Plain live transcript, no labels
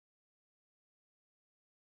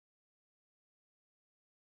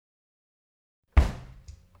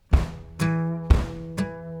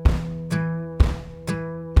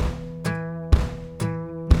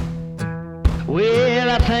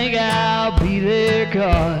think I'll be their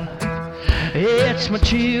God. It's my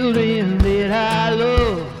children that I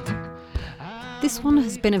love. This one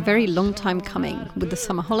has been a very long time coming, with the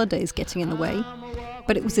summer holidays getting in the way,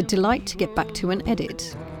 but it was a delight to get back to and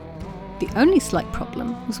edit. The only slight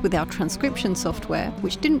problem was with our transcription software,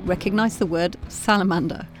 which didn't recognise the word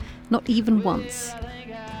salamander, not even once.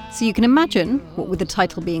 So you can imagine, what with the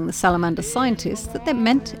title being The Salamander Scientist, that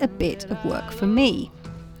meant a bit of work for me.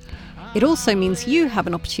 It also means you have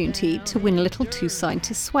an opportunity to win a little Two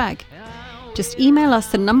Scientists swag. Just email us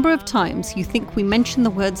the number of times you think we mention the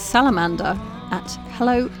word salamander at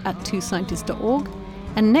hello@twoscientists.org,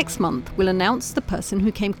 and next month we'll announce the person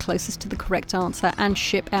who came closest to the correct answer and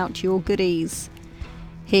ship out your goodies.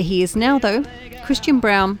 Here he is now though, Christian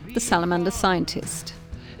Brown, the Salamander Scientist.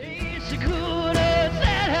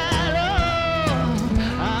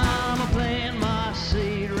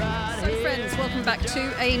 Back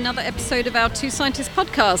to another episode of our Two Scientists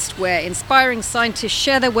podcast, where inspiring scientists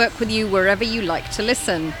share their work with you wherever you like to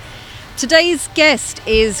listen. Today's guest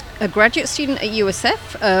is a graduate student at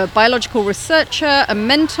USF, a biological researcher, a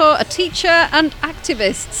mentor, a teacher, and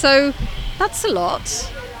activist. So that's a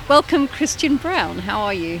lot. Welcome, Christian Brown. How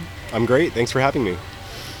are you? I'm great. Thanks for having me.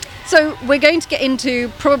 So we're going to get into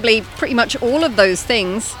probably pretty much all of those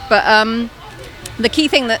things, but the key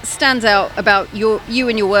thing that stands out about you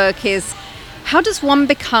and your work is, how does one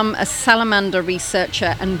become a salamander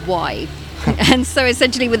researcher and why? And so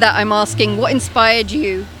essentially with that, I'm asking, what inspired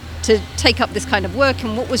you to take up this kind of work,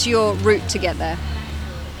 and what was your route to get there?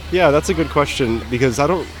 Yeah, that's a good question, because I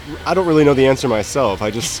don't really know the answer myself.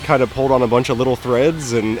 I just kind of pulled on a bunch of little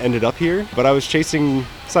threads and ended up here. But I was chasing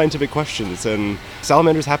scientific questions, and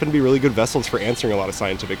salamanders happen to be really good vessels for answering a lot of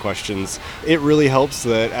scientific questions. It really helps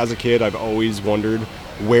that as a kid I've always wondered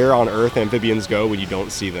where on earth amphibians go when you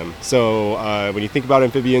don't see them. So when you think about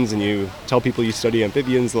amphibians and you tell people you study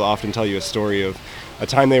amphibians, they'll often tell you a story of a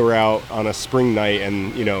time they were out on a spring night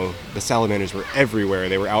and, the salamanders were everywhere.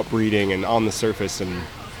 They were out breeding and on the surface, and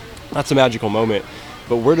that's a magical moment.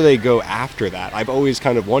 But where do they go after that? I've always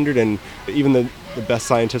kind of wondered, and even the best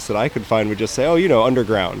scientists that I could find would just say,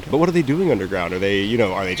 underground. But what are they doing underground? Are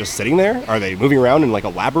they just sitting there? Are they moving around in like a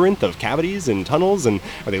labyrinth of cavities and tunnels? And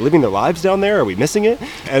are they living their lives down there? Are we missing it?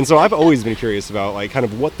 And so I've always been curious about like kind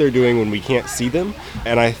of what they're doing when we can't see them.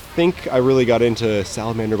 And I think I really got into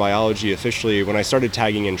salamander biology officially when I started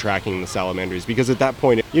tagging and tracking the salamanders, because at that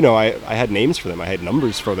point, I had names for them. I had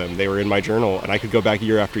numbers for them. They were in my journal, and I could go back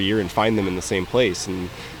year after year and find them in the same place. And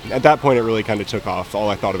at that point, it really kind of took off. All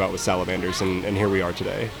I thought about was salamanders, and here we are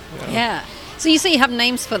today. Yeah. So you say you have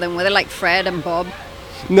names for them. Were they like Fred and Bob?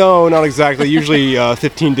 No, not exactly. Usually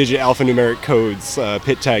 15-digit alphanumeric codes,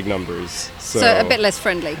 pit tag numbers. So a bit less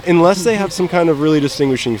friendly. Unless they have some kind of really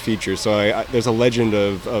distinguishing feature. So there's a legend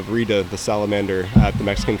of Rita, the salamander, at the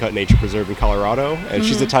Mexican Cut Nature Preserve in Colorado. And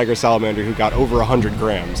she's a tiger salamander who got over 100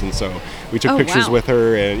 grams. And so we took pictures with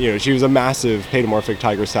her. And, she was a massive paedomorphic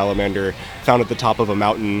tiger salamander found at the top of a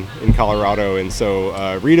mountain in Colorado. And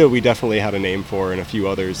so Rita, we definitely had a name for, and a few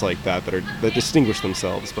others like that that distinguish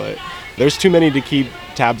themselves. But there's too many to keep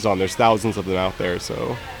tabs on. There's thousands of them out there.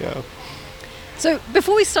 So, yeah. So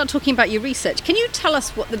before we start talking about your research, can you tell us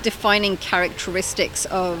what the defining characteristics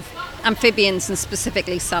of amphibians and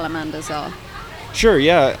specifically salamanders are? Sure,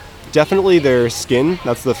 yeah. Definitely their skin.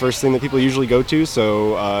 That's the first thing that people usually go to.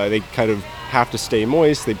 So they kind of have to stay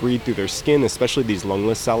moist. They breathe through their skin, especially these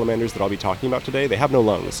lungless salamanders that I'll be talking about today. They have no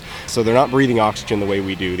lungs, so they're not breathing oxygen the way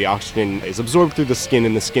we do. The oxygen is absorbed through the skin,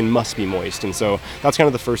 and the skin must be moist. And so that's kind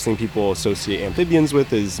of the first thing people associate amphibians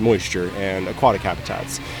with, is moisture and aquatic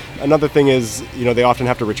habitats. Another thing is, they often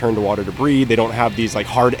have to return to water to breed. They don't have these like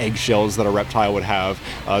hard eggshells that a reptile would have.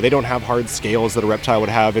 They don't have hard scales that a reptile would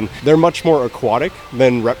have, and they're much more aquatic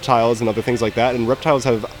than reptiles and other things like that. And reptiles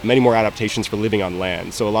have many more adaptations for living on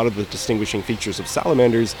land. So a lot of the distinguishing features of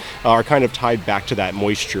salamanders are kind of tied back to that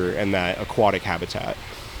moisture and that aquatic habitat.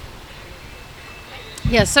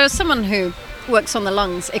 Yeah, so as someone who works on the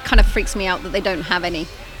lungs, it kind of freaks me out that they don't have any.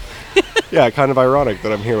 Yeah, kind of ironic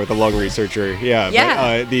that I'm here with a lung researcher. Yeah.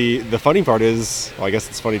 But, the funny part is, well, I guess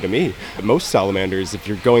it's funny to me, most salamanders, if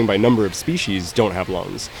you're going by number of species, don't have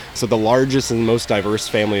lungs. So the largest and most diverse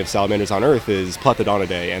family of salamanders on Earth is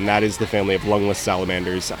Plethodonidae, and that is the family of lungless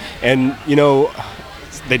salamanders. And,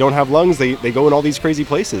 they don't have lungs. They go in all these crazy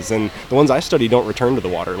places, and the ones I study don't return to the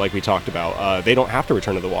water, like we talked about. They don't have to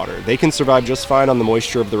return to the water. They can survive just fine on the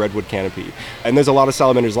moisture of the redwood canopy. And there's a lot of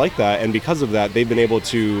salamanders like that, and because of that, they've been able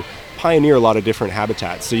to pioneer a lot of different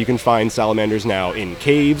habitats. So you can find salamanders now in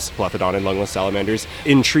caves, Plethodon and lungless salamanders,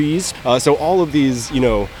 in trees. So all of these,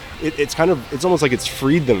 it's almost like it's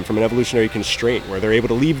freed them from an evolutionary constraint where they're able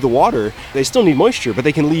to leave the water. They still need moisture, but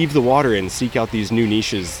they can leave the water and seek out these new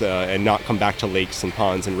niches and not come back to lakes and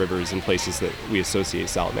ponds and rivers and places that we associate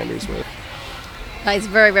salamanders with. That is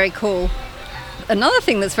very, very cool. Another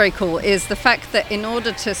thing that's very cool is the fact that in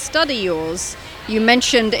order to study yours, you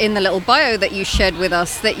mentioned in the little bio that you shared with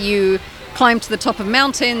us that you climbed to the top of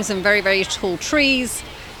mountains and very, very tall trees.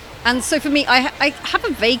 And so for me, I have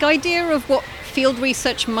a vague idea of what field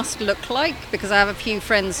research must look like because I have a few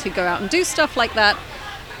friends who go out and do stuff like that.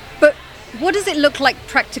 But what does it look like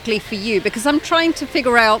practically for you? Because I'm trying to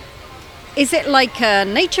figure out, is it like a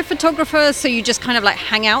nature photographer, so you just kind of like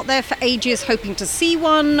hang out there for ages hoping to see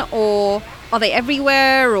one, or are they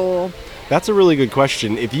everywhere, or... That's a really good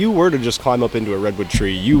question. If you were to just climb up into a redwood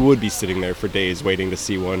tree, you would be sitting there for days waiting to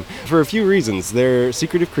see one. For a few reasons. They're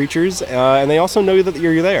secretive creatures, and they also know that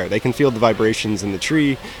you're there. They can feel the vibrations in the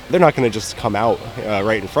tree. They're not going to just come out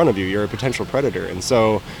right in front of you. You're a potential predator. And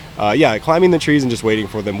so, climbing the trees and just waiting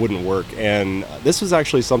for them wouldn't work. And this was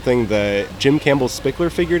actually something that Jim Campbell Spickler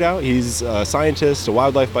figured out. He's a scientist, a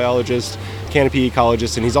wildlife biologist, canopy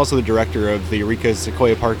ecologist, and he's also the director of the Eureka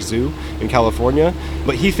Sequoia Park Zoo in California.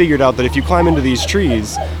 But he figured out that if you climb into these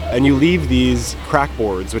trees and you leave these crack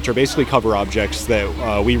boards, which are basically cover objects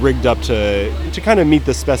that we rigged up to kind of meet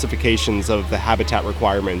the specifications of the habitat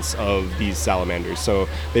requirements of these salamanders. So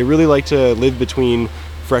they really like to live between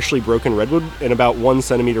freshly broken redwood and about 1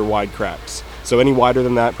 centimeter wide cracks. So any wider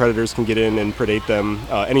than that, predators can get in and predate them.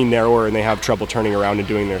 Any narrower, and they have trouble turning around and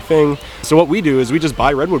doing their thing. So what we do is we just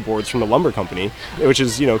buy redwood boards from the lumber company, which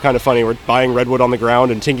is, kind of funny. We're buying redwood on the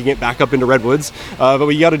ground and tinking it back up into redwoods. But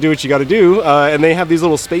you got to do what you got to do. And they have these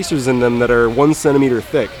little spacers in them that are 1 centimeter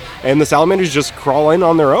thick. And the salamanders just crawl in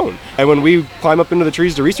on their own. And when we climb up into the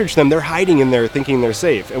trees to research them, they're hiding in there thinking they're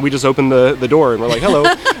safe. And we just open the door and we're like,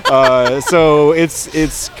 hello. So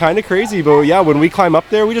it's kind of crazy. But yeah, when we climb up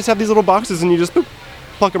there, we just have these little boxes and you just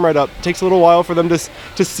pluck them right up. It takes a little while for them to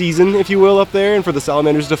season, if you will, up there, and for the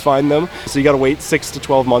salamanders to find them. So you got to wait 6 to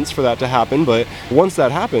 12 months for that to happen. But once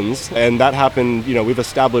that happens, and that happened, we've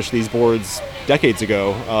established these boards decades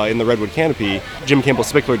ago in the redwood canopy. Jim Campbell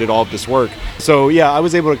Spickler did all of this work. So yeah, I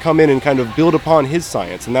was able to come in and kind of build upon his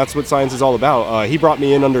science, and that's what science is all about. He brought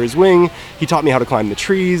me in under his wing. He taught me how to climb the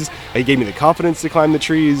trees. He gave me the confidence to climb the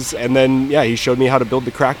trees, and then he showed me how to build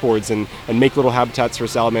the crack boards and make little habitats for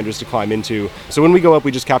salamanders to climb into. So when we go up,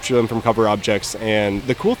 we just capture them from cover objects. And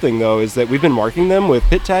the cool thing though is that we've been marking them with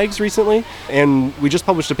pit tags recently, and we just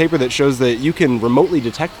published a paper that shows that you can remotely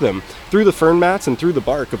detect them through the fern mats and through the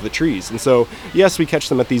bark of the trees. And so yes, we catch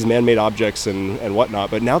them at these man-made objects and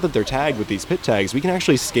whatnot, but now that they're tagged with these pit tags, we can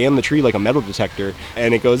actually scan the tree like a metal detector,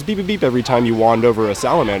 and it goes beep beep beep every time you wand over a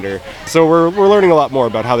salamander. So we're learning a lot more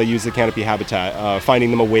about how they use the canopy habitat,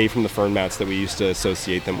 finding them away from the fern mats that we used to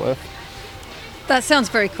associate them with. That sounds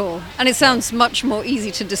very cool, and it sounds much more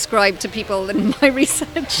easy to describe to people than my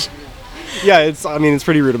research. Yeah, it's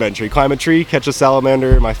pretty rudimentary. Climb a tree, catch a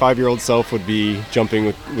salamander. My 5-year-old self would be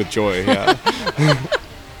jumping with joy. Yeah.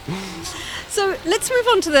 So let's move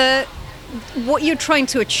on to what you're trying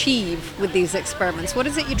to achieve with these experiments. What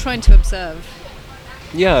is it you're trying to observe?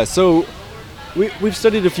 Yeah, so we've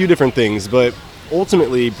studied a few different things, but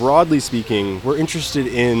ultimately, broadly speaking, we're interested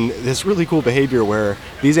in this really cool behavior where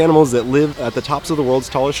these animals that live at the tops of the world's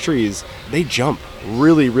tallest trees, they jump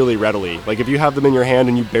really, really readily. Like if you have them in your hand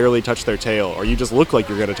and you barely touch their tail, or you just look like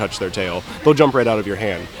you're going to touch their tail, they'll jump right out of your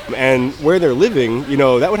hand. And where they're living,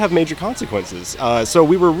 that would have major consequences. So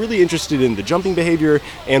we were really interested in the jumping behavior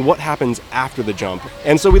and what happens after the jump.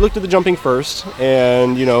 And so we looked at the jumping first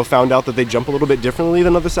and, found out that they jump a little bit differently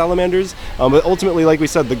than other salamanders. But ultimately, like we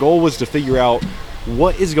said, the goal was to figure out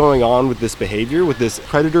what is going on with this behavior, with this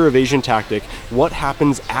predator evasion tactic, what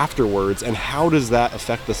happens afterwards, and how does that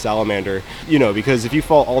affect the salamander? Because if you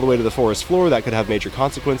fall all the way to the forest floor, that could have major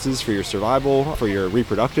consequences for your survival, for your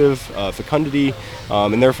reproductive fecundity,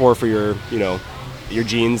 and therefore for your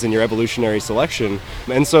genes and your evolutionary selection.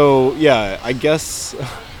 And so, yeah, I guess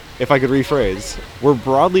if I could rephrase, we're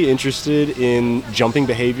broadly interested in jumping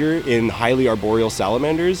behavior in highly arboreal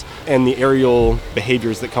salamanders and the aerial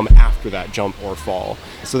behaviors that come after that jump or fall.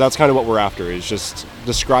 So that's kind of what we're after, is just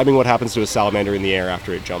describing what happens to a salamander in the air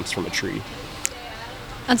after it jumps from a tree.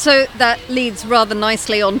 And so that leads rather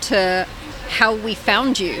nicely on to how we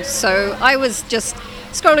found you. So I was just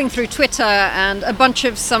scrolling through Twitter, and a bunch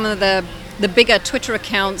of some of the bigger Twitter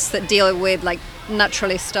accounts that deal with like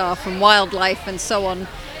naturalist stuff and wildlife and so on,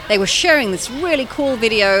 they were sharing this really cool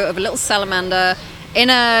video of a little salamander in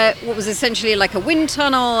what was essentially like a wind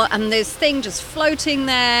tunnel, and this thing just floating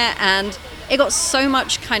there, and it got so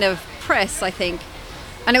much kind of press, I think.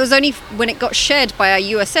 And it was only when it got shared by our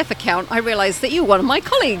USF account, I realized that you were one of my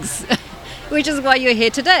colleagues, which is why you're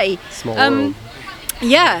here today. Small world.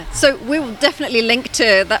 Yeah, so we will definitely link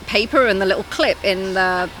to that paper and the little clip in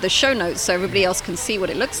the show notes so everybody else can see what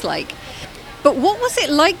it looks like. But what was it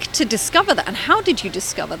like to discover that, and how did you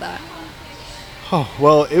discover that? Oh,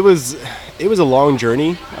 well, it was a long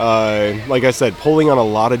journey. Like I said, pulling on a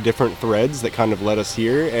lot of different threads that kind of led us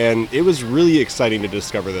here, and it was really exciting to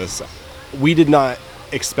discover this. We did not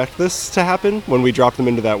expect this to happen when we dropped them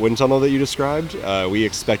into that wind tunnel that you described. We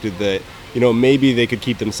expected that, maybe they could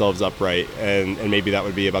keep themselves upright, and maybe that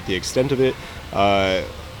would be about the extent of it.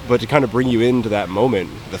 But to kind of bring you into that moment,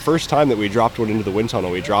 the first time that we dropped one into the wind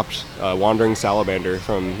tunnel, we dropped a wandering salamander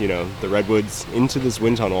from, the redwoods into this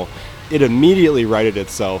wind tunnel. It immediately righted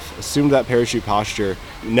itself, assumed that parachute posture,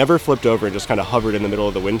 never flipped over, and just kind of hovered in the middle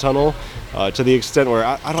of the wind tunnel, to the extent where,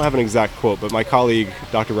 I don't have an exact quote, but my colleague,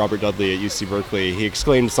 Dr. Robert Dudley at UC Berkeley, he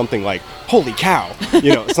exclaimed something like, "Holy cow,"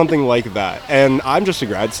 something like that. And I'm just a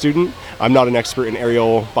grad student. I'm not an expert in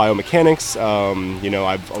aerial biomechanics.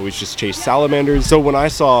 I've always just chased salamanders. So when I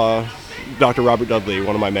saw Dr. Robert Dudley,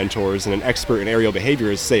 one of my mentors and an expert in aerial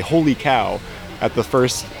behaviors, say, "Holy cow," at the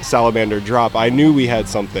first salamander drop, I knew we had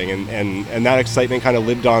something, and that excitement kind of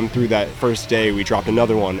lived on through that first day. We dropped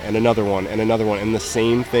another one and another one and another one, and the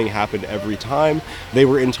same thing happened every time. They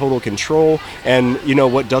were in total control, and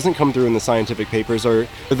what doesn't come through in the scientific papers are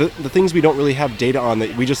the things we don't really have data on,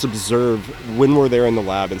 that we just observe when we're there in the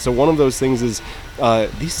lab. And so one of those things is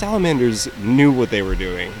these salamanders knew what they were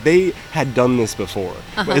doing. They had done this before.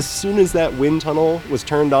 As soon as that wind tunnel was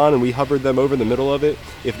turned on and we hovered them over the middle of it,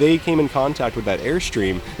 if they came in contact with that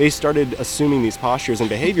airstream, they started assuming these postures and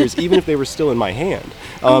behaviors even if they were still in my hand.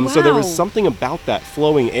 So there was something about that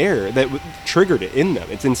flowing air that triggered it in them.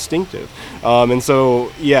 It's instinctive. And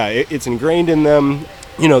so, it's ingrained in them.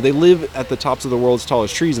 They live at the tops of the world's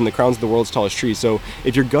tallest trees and the crowns of the world's tallest trees. So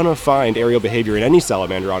if you're going to find aerial behavior in any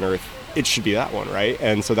salamander on Earth, it should be that one, right?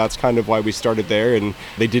 And so that's kind of why we started there, and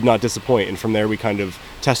they did not disappoint. And from there, we kind of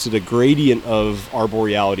tested a gradient of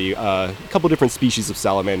arboreality, a couple different species of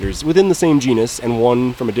salamanders within the same genus and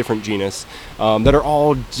one from a different genus that are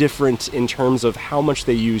all different in terms of how much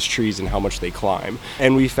they use trees and how much they climb.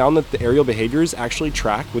 And we found that the aerial behaviors actually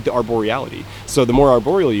track with the arboreality. So the more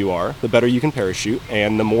arboreal you are, the better you can parachute,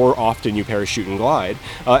 and the more often you parachute and glide.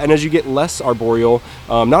 And as you get less arboreal,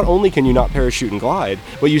 not only can you not parachute and glide,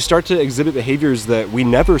 but you start to exhibit behaviors that we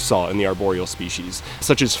never saw in the arboreal species,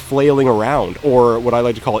 such as flailing around, or what I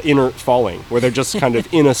like to call inert falling, where they're just kind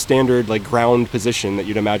of in a standard ground position that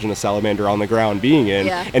you'd imagine a salamander on the ground being in,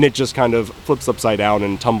 and it just kind of flips upside down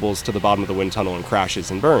and tumbles to the bottom of the wind tunnel and crashes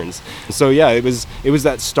and burns. So it was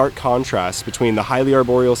that stark contrast between the highly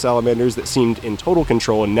arboreal salamanders that seemed in total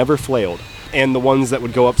control and never flailed, and the ones that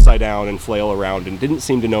would go upside down and flail around and didn't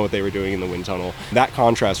seem to know what they were doing in the wind tunnel. That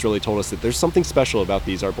contrast really told us that there's something special about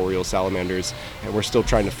these arboreal salamanders, and we're still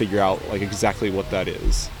trying to figure out exactly what that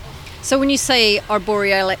is. So when you say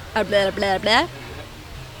arboreal, blah, blah, blah,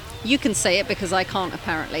 you can say it because I can't,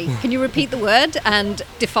 apparently. Can you repeat the word and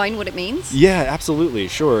define what it means? Yeah, absolutely,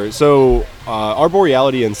 sure. So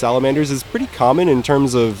arboreality in salamanders is pretty common in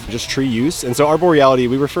terms of just tree use. And so arboreality,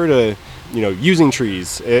 we refer to using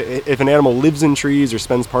trees. If an animal lives in trees or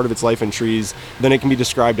spends part of its life in trees, then it can be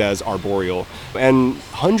described as arboreal. And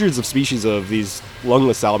hundreds of species of these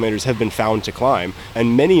lungless salamanders have been found to climb,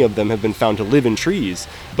 and many of them have been found to live in trees.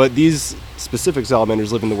 But these specific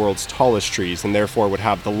salamanders live in the world's tallest trees, and therefore would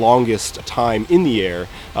have the longest time in the air,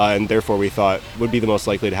 and therefore we thought would be the most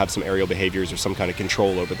likely to have some aerial behaviors or some kind of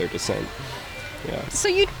control over their descent. Yeah. So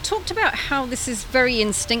you talked about how this is very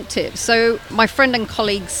instinctive. So my friend and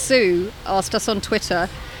colleague Sue asked us on Twitter,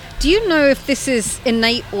 do you know if this is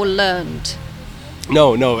innate or learned?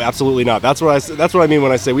 No, absolutely not. That's what I mean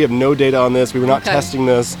when I say we have no data on this. We were not testing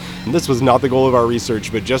this. This was not the goal of our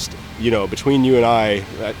research, but just, between you and I,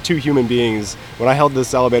 two human beings, when I held this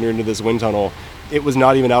salamander into this wind tunnel, it was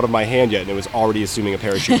not even out of my hand yet, and it was already assuming a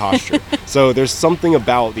parachute posture. So there's something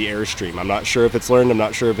about the airstream. I'm not sure if it's learned. I'm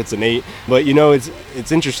not sure if it's innate. But,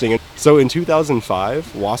 it's interesting. So in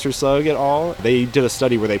 2005, Wassersug et al., they did a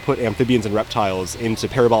study where they put amphibians and reptiles into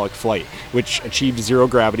parabolic flight, which achieved zero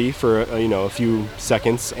gravity for, a few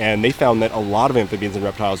seconds. And they found that a lot of amphibians and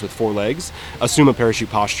reptiles with 4 legs assume a parachute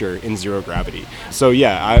posture in zero gravity. So,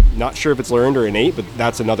 I'm not sure if it's learned or innate, but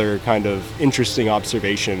that's another kind of interesting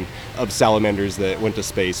observation of salamanders that went to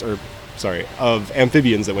space, of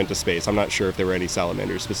amphibians that went to space. I'm not sure if there were any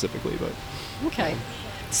salamanders specifically, but... Okay.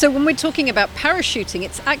 So when we're talking about parachuting,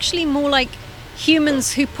 it's actually more like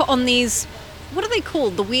humans who put on these, what are they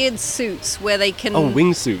called? The weird suits where they can... Oh,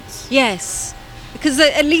 wingsuits. Yes. Because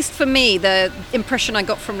at least for me, the impression I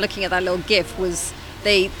got from looking at that little GIF was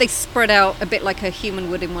they spread out a bit like a human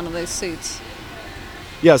would in one of those suits.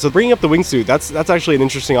 Yeah, so bringing up the wingsuit, that's actually an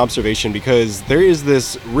interesting observation, because there is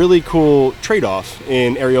this really cool trade-off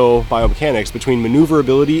in aerial biomechanics between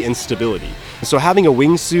maneuverability and stability. So having a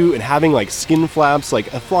wingsuit and having like skin flaps,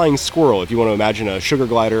 like a flying squirrel, if you want to imagine a sugar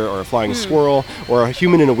glider or a flying squirrel, or a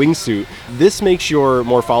human in a wingsuit, this makes your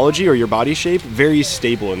morphology or your body shape very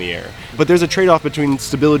stable in the air. But there's a trade-off between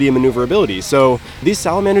stability and maneuverability. So these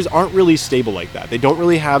salamanders aren't really stable like that. They don't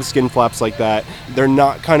really have skin flaps like that. They're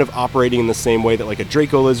not kind of operating in the same way that like a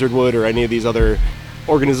Draco lizard would, or any of these other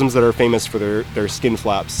organisms that are famous for their skin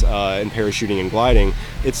flaps and parachuting and gliding.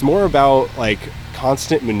 It's more about like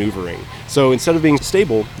constant maneuvering. So instead of being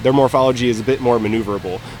stable, their morphology is a bit more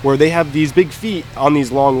maneuverable, where they have these big feet on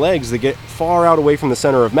these long legs that get far out away from the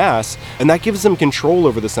center of mass, and that gives them control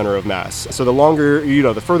over the center of mass. So the longer,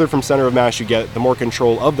 the further from center of mass you get, the more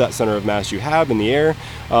control of that center of mass you have in the air.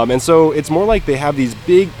 And so it's more like they have these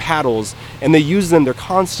big paddles, and they use them, they're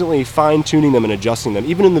constantly fine-tuning them and adjusting them.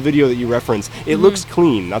 Even in the video that you reference, it looks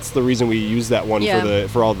clean. That's the reason we use that one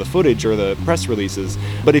for all the footage or the press releases.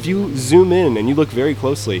 But if you zoom in and you look very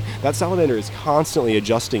closely, that salamander is constantly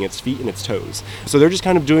adjusting its feet and its toes. So they're just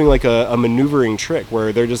kind of doing like a maneuvering trick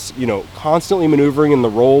where they're just, constantly maneuvering in the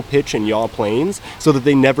roll, pitch, and yaw planes so that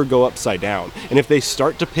they never go upside down. And if they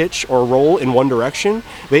start to pitch or roll in one direction,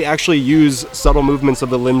 they actually use subtle movements of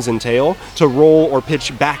the limbs and tail to roll or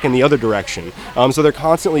pitch back in the other direction. So they're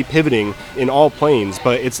constantly pivoting in all planes,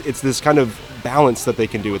 but it's this kind of balance that they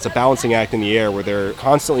can do. It's a balancing act in the air where they're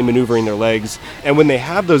constantly maneuvering their legs. And when they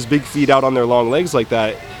have those big feet out on their long legs like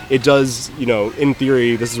that, it does, in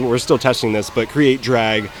theory, we're still testing this, but create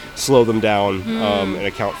drag, slow them down, and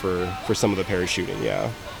account for some of the parachuting.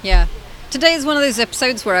 Yeah. Today is one of those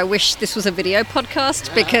episodes where I wish this was a video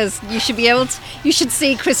podcast, because you should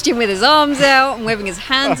see Christian with his arms out and waving his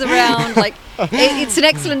hands around. Like, it's an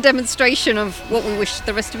excellent demonstration of what we wish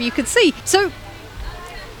the rest of you could see. So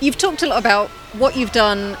you've talked a lot about what you've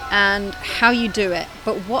done and how you do it,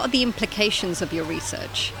 but what are the implications of your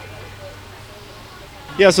research?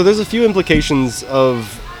 Yeah, so there's a few implications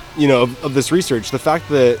of this research. The fact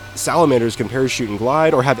that salamanders can parachute and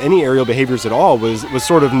glide or have any aerial behaviors at all was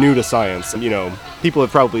sort of new to science. People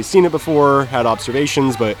have probably seen it before, had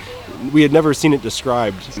observations, but we had never seen it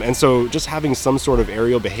described. And so just having some sort of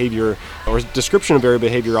aerial behavior or description of aerial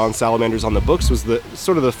behavior on salamanders on the books was the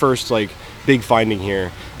first big finding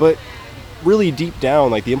here. But really deep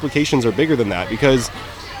down, the implications are bigger than that, because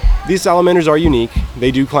these salamanders are unique.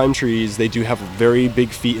 They do climb trees. They do have very big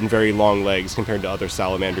feet and very long legs compared to other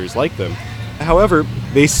salamanders like them. However,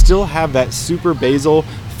 they still have that super basal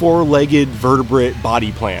four-legged vertebrate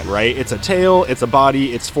body plan, right? It's a tail, it's a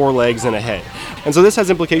body, it's four legs and a head. And so this has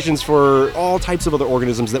implications for all types of other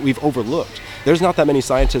organisms that we've overlooked. There's not that many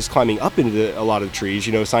scientists climbing up into a lot of trees.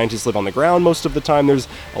 Scientists live on the ground most of the time. There's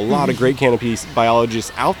a lot of great canopy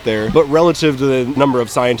biologists out there, but relative to the number of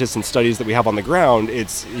scientists and studies that we have on the ground,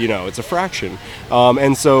 it's a fraction.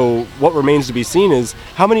 And so what remains to be seen is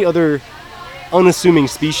how many other unassuming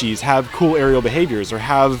species have cool aerial behaviors or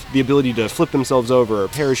have the ability to flip themselves over or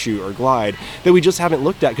parachute or glide that we just haven't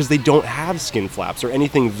looked at because they don't have skin flaps or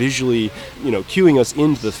anything visually, cueing us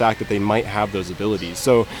into the fact that they might have those abilities.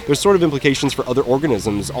 So there's sort of implications for other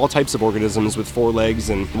organisms, all types of organisms with four legs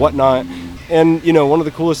and whatnot. And, one of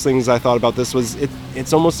the coolest things I thought about this was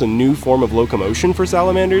it's almost a new form of locomotion for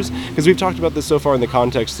salamanders, because we've talked about this so far in the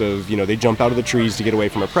context of, they jump out of the trees to get away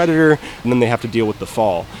from a predator and then they have to deal with the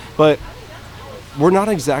fall. But we're not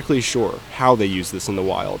exactly sure how they use this in the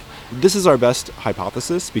wild. This is our best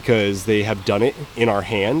hypothesis because they have done it in our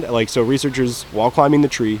hand. So researchers, while climbing the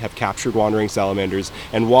tree, have captured wandering salamanders,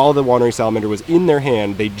 and while the wandering salamander was in their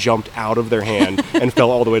hand, they jumped out of their hand and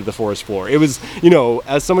fell all the way to the forest floor. It was,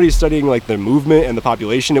 as somebody studying the movement and the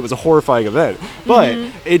population, it was a horrifying event. But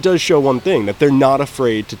it does show one thing, that they're not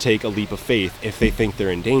afraid to take a leap of faith if they think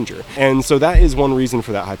they're in danger. And so that is one reason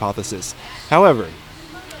for that hypothesis. However,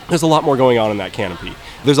 there's a lot more going on in that canopy.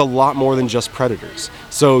 There's a lot more than just predators.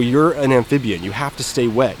 So you're an amphibian. You have to stay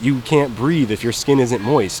wet. You can't breathe if your skin isn't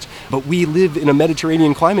moist. But we live in a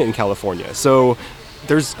Mediterranean climate in California. So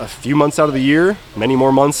there's a few months out of the year, many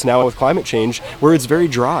more months now with climate change, where it's very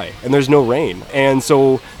dry and there's no rain. And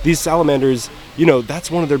so these salamanders, that's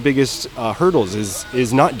one of their biggest hurdles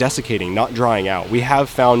is not desiccating, not drying out. We have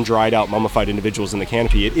found dried out mummified individuals in the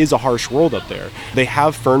canopy. It is a harsh world up there. They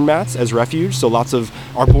have fern mats as refuge, so lots of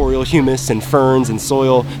arboreal humus and ferns and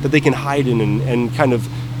soil that they can hide in and kind of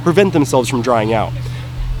prevent themselves from drying out.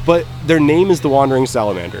 But their name is the wandering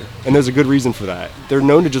salamander, and there's a good reason for that. They're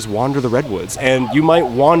known to just wander the redwoods, and you might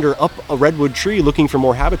wander up a redwood tree looking for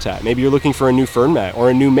more habitat. Maybe you're looking for a new fern mat or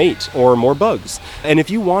a new mate or more bugs. And if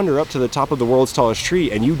you wander up to the top of the world's tallest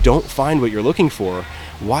tree and you don't find what you're looking for,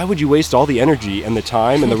 why would you waste all the energy and the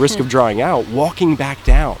time and the risk of drying out walking back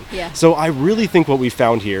down? Yeah. So I really think what we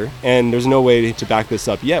found here, and there's no way to back this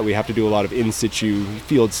up yet, we have to do a lot of in situ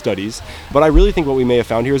field studies, but I really think what we may have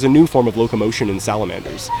found here is a new form of locomotion in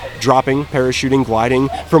salamanders. Dropping, parachuting, gliding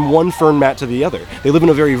from one fern mat to the other. They live in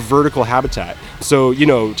a very vertical habitat. So,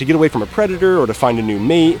 to get away from a predator or to find a new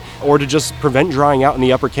mate or to just prevent drying out in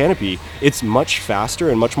the upper canopy, it's much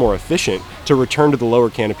faster and much more efficient to return to the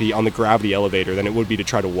lower canopy on the gravity elevator than it would be to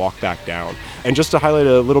try to walk back down. And just to highlight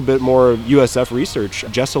a little bit more USF research,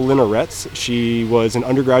 Jessalina Retz, she was an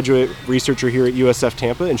undergraduate researcher here at USF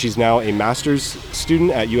Tampa, and she's now a master's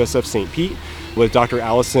student at USF St. Pete with Dr.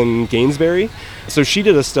 Allison Gainsbury. So she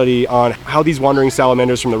did a study on how these wandering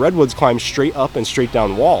salamanders from the redwoods climb straight up and straight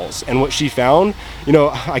down walls. And what she found,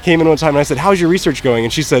 I came in one time and I said, "How's your research going?"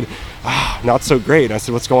 And she said, "Not so great." And I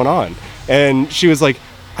said, "What's going on?" And she was like,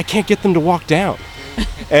 "I can't get them to walk down."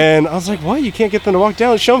 And I was like, "What? You can't get them to walk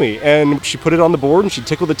down? Show me." And she put it on the board and she'd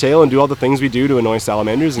tickle the tail and do all the things we do to annoy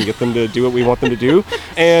salamanders and get them to do what we want them to do.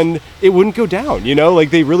 And it wouldn't go down, like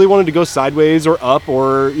they really wanted to go sideways or up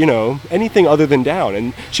or, anything other than down.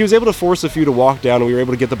 And she was able to force a few to walk down, and we were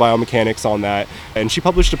able to get the biomechanics on that. And she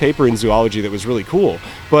published a paper in Zoology that was really cool.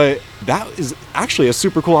 But that is actually a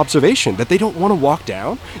super cool observation, that they don't want to walk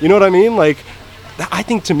down. You know what I mean? Like, I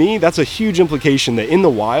think to me, that's a huge implication that in the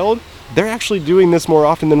wild, they're actually doing this more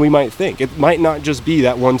often than we might think. It might not just be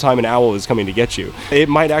that one time an owl is coming to get you. It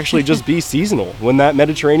might actually just be seasonal. When that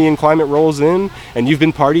Mediterranean climate rolls in and you've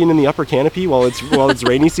been partying in the upper canopy while it's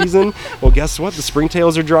rainy season, well, guess what? The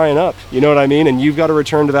springtails are drying up. You know what I mean? And you've got to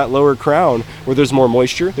return to that lower crown where there's more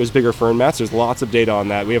moisture, there's bigger fern mats, there's lots of data on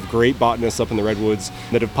that. We have great botanists up in the redwoods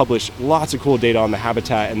that have published lots of cool data on the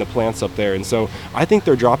habitat and the plants up there. And so I think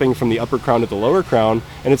they're dropping from the upper crown to the lower crown,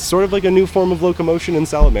 and it's sort of like a new form of locomotion in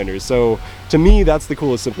salamanders. So to me, that's the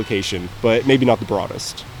coolest implication, but maybe not the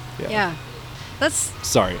broadest. Yeah. That's...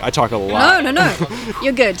 Sorry, I talk a lot. No.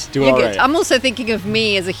 You're good. Doing You're all good. right. I'm also thinking of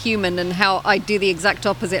me as a human and how I do the exact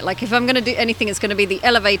opposite. Like, if I'm going to do anything, it's going to be the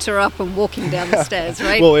elevator up and walking down the stairs,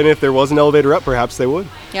 right? Well, and if there was an elevator up, perhaps they would.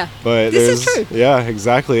 Yeah. But this is true. Yeah,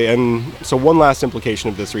 exactly. And so one last implication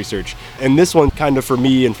of this research, and this one kind of for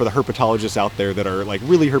me and for the herpetologists out there that are like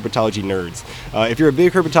really herpetology nerds. If you're a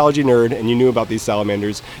big herpetology nerd and you knew about these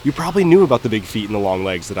salamanders, you probably knew about the big feet and the long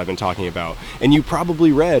legs that I've been talking about. And you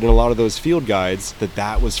probably read in a lot of those field guides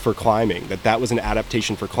that was for climbing, that was an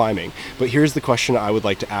adaptation for climbing. But here's the question I would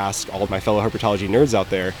like to ask all of my fellow herpetology nerds out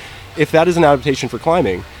there. If that is an adaptation for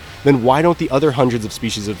climbing, then why don't the other hundreds of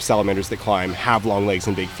species of salamanders that climb have long legs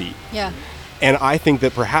and big feet? Yeah. And I think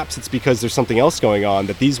that perhaps it's because there's something else going on,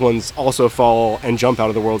 that these ones also fall and jump out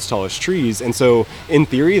of the world's tallest trees. And so in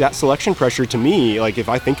theory, that selection pressure to me, like if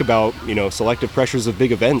I think about, selective pressures of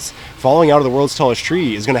big events, falling out of the world's tallest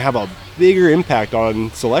tree is going to have a bigger impact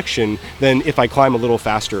on selection than if I climb a little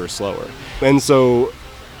faster or slower. And so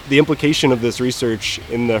the implication of this research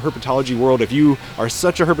in the herpetology world, if you are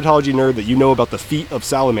such a herpetology nerd that you know about the feet of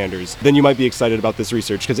salamanders, then you might be excited about this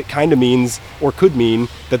research, because it kind of means, or could mean,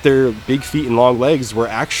 that their big feet and long legs were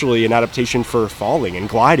actually an adaptation for falling and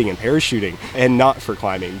gliding and parachuting and not for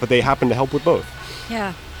climbing, but they happen to help with both.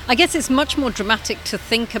 Yeah. I guess it's much more dramatic to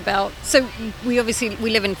think about. So we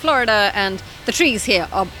live in Florida, and the trees here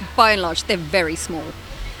are, by and large, they're very small.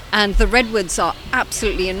 And the redwoods are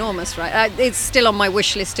absolutely enormous, right? It's still on my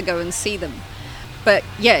wish list to go and see them. But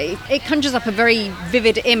yeah, it conjures up a very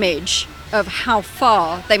vivid image of how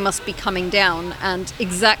far they must be coming down and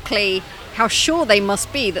exactly how sure they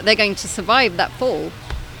must be that they're going to survive that fall.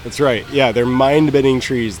 That's right. Yeah, they're mind-bending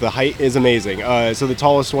trees. The height is amazing. So the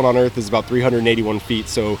tallest one on Earth is about 381 feet.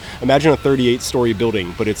 So imagine a 38-story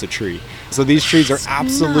building, but it's a tree. So these trees are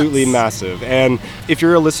absolutely massive. And if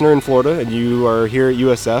you're a listener in Florida and you are here at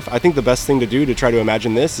USF, I think the best thing to do to try to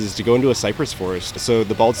imagine this is to go into a cypress forest. So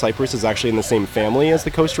the bald cypress is actually in the same family as the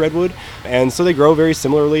coast redwood. And so they grow very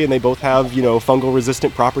similarly, and they both have, fungal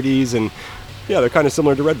resistant properties. And yeah, they're kind of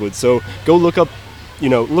similar to redwoods. So go look up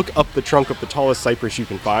the trunk of the tallest cypress you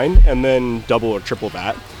can find, and then double or triple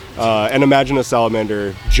that. And imagine a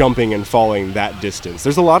salamander jumping and falling that distance.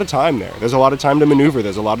 There's a lot of time there. There's a lot of time to maneuver.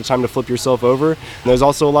 There's a lot of time to flip yourself over. And there's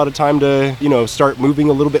also a lot of time to, start moving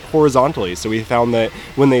a little bit horizontally. So we found that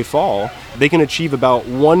when they fall, they can achieve about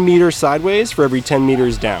 1 meter sideways for every 10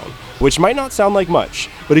 meters down, which might not sound like much.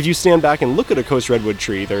 But if you stand back and look at a coast redwood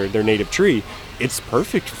tree, their native tree, it's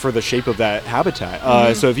perfect for the shape of that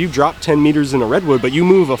habitat. So if you drop 10 meters in a redwood, but you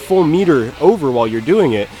move a full meter over while you're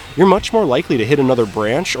doing it, you're much more likely to hit another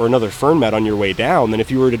branch or another fern mat on your way down than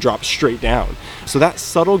if you were to drop straight down. So that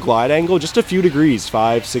subtle glide angle, just a few degrees,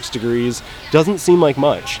 5-6 degrees, doesn't seem like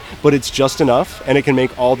much, but it's just enough, and it can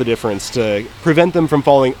make all the difference to prevent them from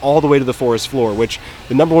falling all the way to the forest floor, which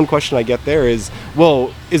the number one question I get there is,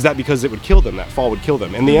 well, is that because it would kill them, that fall would kill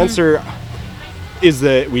them? And the answer is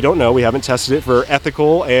that we don't know. We haven't tested it for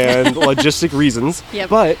ethical and logistic reasons. Yep.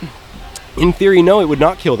 But in theory, no, it would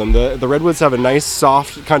not kill them. The redwoods have a nice,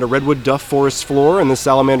 soft, kind of redwood duff forest floor, and the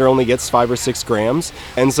salamander only gets 5 or 6 grams.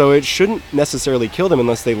 And so it shouldn't necessarily kill them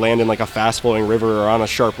unless they land in like a fast-flowing river or on a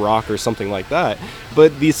sharp rock or something like that.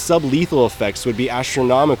 But these sublethal effects would be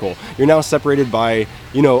astronomical. You're now separated by,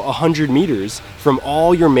 100 meters from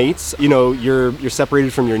all your mates. You're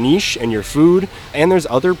separated from your niche and your food. And there's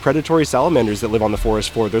other predatory salamanders that live on the forest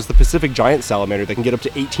floor. There's the Pacific giant salamander that can get up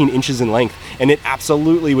to 18 inches in length, and it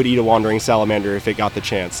absolutely would eat a wandering salamander if it got the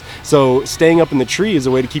chance. So staying up in the tree is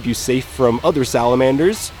a way to keep you safe from other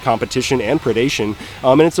salamanders, competition and predation.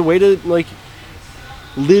 And it's a way to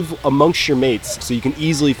live amongst your mates, so you can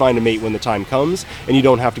easily find a mate when the time comes, and you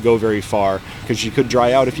don't have to go very far, because you could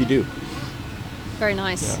dry out if you do. Very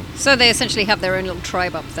nice. Yeah. So they essentially have their own little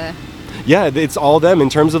tribe up there. Yeah, it's all them. In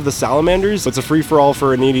terms of the salamanders, it's a free-for-all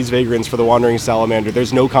for Anietes vagrants for the wandering salamander.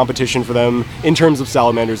 There's no competition for them in terms of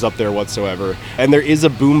salamanders up there whatsoever. And there is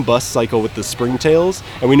a boom-bust cycle with the springtails,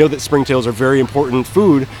 and we know that springtails are very important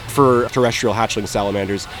food for terrestrial hatchling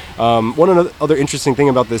salamanders. One other interesting thing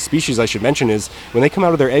about this species I should mention is when they come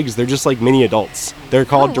out of their eggs, they're just like mini adults. They're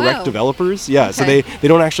called direct developers. Yeah, okay. So they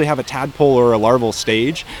don't actually have a tadpole or a larval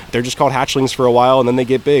stage. They're just called hatchlings for a while, and then they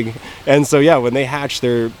get big. And so yeah, when they hatch,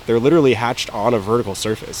 they're literally hatched on a vertical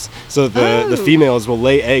surface. So the females will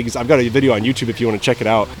lay eggs. I've got a video on YouTube if you want to check it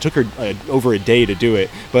out. It took her over a day to do it,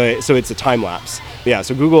 but so it's a time lapse. Yeah,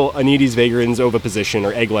 so Google Anietes vagrans oviposition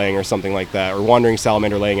or egg laying or something like that, or wandering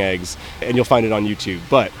salamander laying eggs, and you'll find it on YouTube.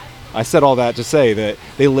 But I said all that to say that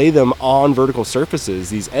they lay them on vertical surfaces,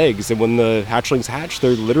 these eggs, and when the hatchlings hatch,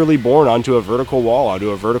 they're literally born onto a vertical wall, onto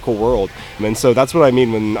a vertical world. And so that's what I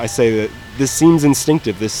mean when I say that this seems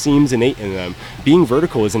instinctive, this seems innate in them. Being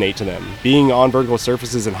vertical is innate to them. Being on vertical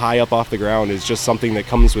surfaces and high up off the ground is just something that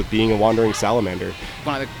comes with being a wandering salamander.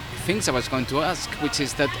 One of the things I was going to ask, which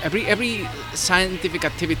is that every scientific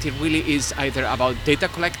activity really is either about data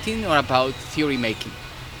collecting or about theory making.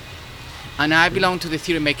 And I belong to the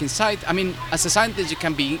theory-making side. I mean, as a scientist, you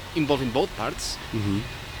can be involved in both parts,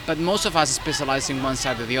 but most of us specialize in one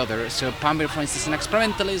side or the other. So Pamela, for instance, is an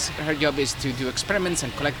experimentalist. Her job is to do experiments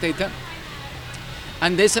and collect data.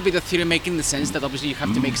 And there's a bit of theory-making in the sense that obviously you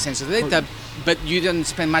have to make sense of the data, but you don't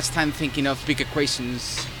spend much time thinking of big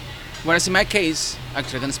equations. Whereas in my case,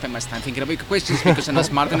 actually I don't spend much time thinking of big equations because I'm not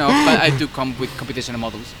smart enough, but I do come with computational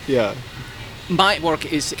models. Yeah. My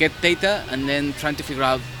work is get data and then trying to figure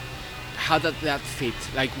out how does that fit?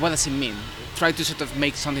 Like, what does it mean? Try to sort of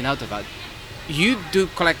make something out of that. You do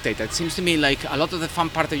collect data. It seems to me like a lot of the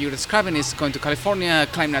fun part that you're describing is going to California,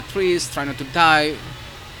 climbing up trees, trying not to die,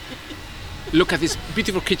 look at these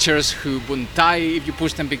beautiful creatures who wouldn't die if you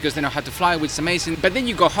push them because they know how to fly, which is amazing. But then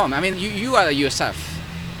you go home. I mean, you are a USF.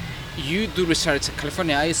 You do research in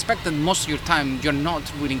California. I expect that most of your time you're not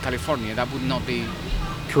really in California. That would not be...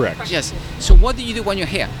 Correct. Yes. So what do you do when you're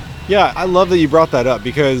here? Yeah, I love that you brought that up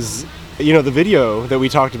because... the video that we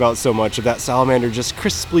talked about so much of that salamander just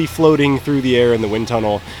crisply floating through the air in the wind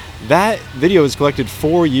tunnel, that video was collected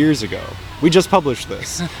 4 years ago. We just published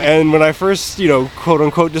this. And when I first, quote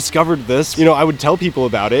unquote, discovered this, I would tell people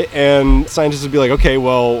about it, and scientists would be like, okay,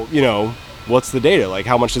 well, what's the data? Like,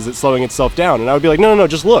 how much is it slowing itself down? And I would be like, no,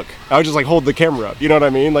 just look. I would just hold the camera up. You know what I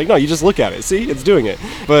mean? Like, no, you just look at it. See, it's doing it.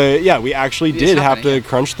 But yeah, we actually did have to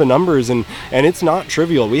crunch the numbers, and it's not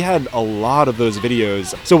trivial. We had a lot of those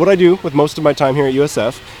videos. So what I do with most of my time here at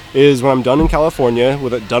USF is when I'm done in California,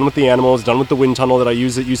 done with the animals, done with the wind tunnel that I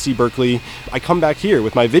use at UC Berkeley, I come back here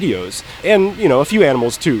with my videos and, a few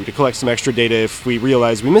animals too, to collect some extra data if we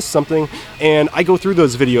realize we missed something. And I go through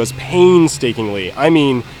those videos painstakingly. I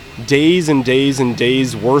mean, days and days and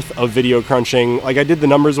days worth of video crunching. Like, I did the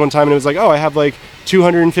numbers one time and it was like, I have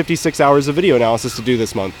 256 hours of video analysis to do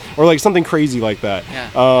this month, or something crazy like that.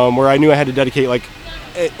 Yeah. Where I knew I had to dedicate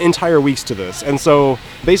entire weeks to this. And so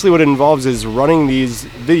basically what it involves is running these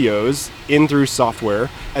videos in through software,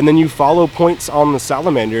 and then you follow points on the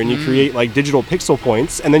salamander and you create digital pixel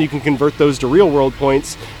points, and then you can convert those to real world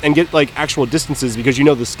points and get actual distances because you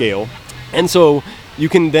know the scale. And so you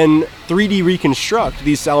can then, 3D reconstruct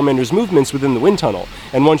these salamanders' movements within the wind tunnel.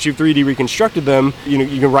 And once you've 3D reconstructed them, you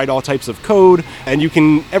can write all types of code, and you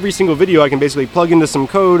can, every single video I can basically plug into some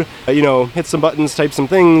code, hit some buttons, type some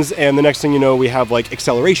things, and the next thing you know, we have like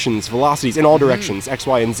accelerations, velocities in all directions, X,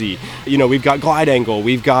 Y, and Z. We've got glide angle,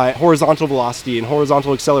 we've got horizontal velocity and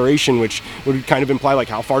horizontal acceleration, which would kind of imply like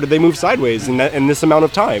how far did they move sideways in this amount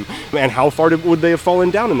of time, and how far would they have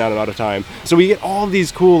fallen down in that amount of time. So we get all of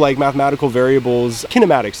these cool like mathematical variables,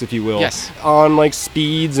 kinematics if you will, on like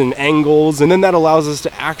speeds and angles, and then that allows us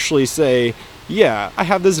to actually say, yeah, I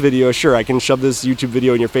have this video. Sure, I can shove this YouTube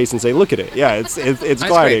video in your face and say, look at it. Yeah, it's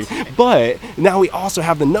gliding. But now we also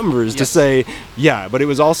have the numbers to say, yeah, but it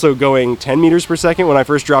was also going 10 meters per second when I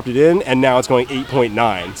first dropped it in, and now it's going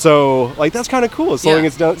 8.9. So, like, that's kind of cool. It's slowing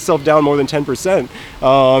itself down more than 10%.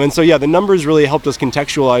 And so, yeah, the numbers really helped us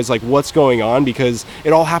contextualize, like, what's going on, because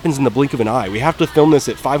it all happens in the blink of an eye. We have to film this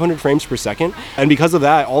at 500 frames per second. And because of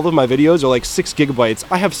that, all of my videos are like 6 gigabytes.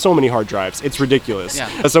 I have so many hard drives. It's ridiculous.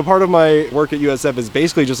 Yeah. So part of my work at USF is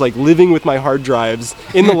basically just like living with my hard drives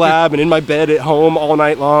in the lab and in my bed at home all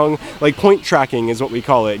night long. Like point tracking is what we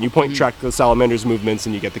call it. And you point track the salamander's movements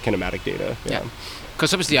and you get the kinematic data. Yeah.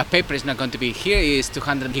 Because obviously a paper is not going to be, here is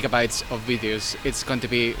 200 gigabytes of videos. It's going to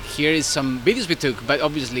be, here is some videos we took, but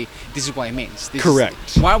obviously this is what it means.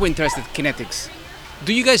 Correct. Why are we interested in kinetics?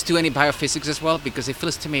 Do you guys do any biophysics as well? Because it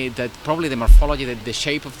feels to me that probably the morphology, the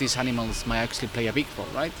shape of these animals might actually play a big role,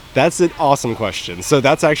 right? That's an awesome question. So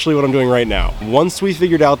that's actually what I'm doing right now. Once we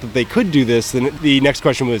figured out that they could do this, then the next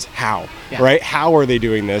question was how, right? How are they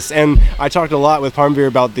doing this? And I talked a lot with Parmveer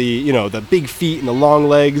about the big feet and the long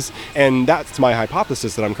legs, and that's my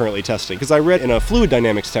hypothesis that I'm currently testing. Because I read in a fluid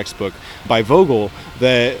dynamics textbook by Vogel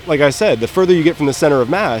that, like I said, the further you get from the center of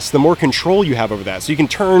mass, the more control you have over that. So you can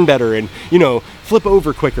turn better and, flip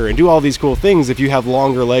over quicker and do all these cool things if you have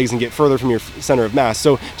longer legs and get further from your center of mass.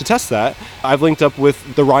 So to test that, I've linked up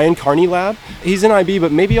with the Ryan Carney lab. He's in IB,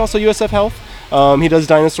 but maybe also USF Health. He does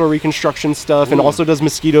dinosaur reconstruction stuff and also does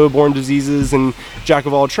mosquito-borne diseases and jack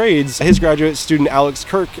of all trades. His graduate student, Alex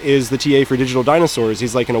Kirk, is the TA for digital dinosaurs.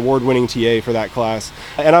 He's like an award-winning TA for that class.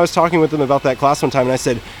 And I was talking with him about that class one time, and I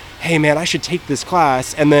said, hey man, I should take this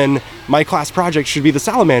class, and then my class project should be the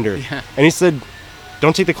salamander. Yeah. And he said,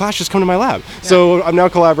 don't take the class, just come to my lab. Yeah. So I'm now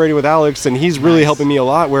collaborating with Alex, and he's really helping me a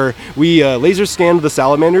lot, where we laser scanned the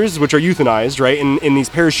salamanders, which are euthanized, right, in these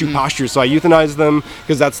parachute postures. So I euthanize them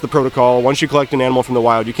because that's the protocol. Once you collect an animal from the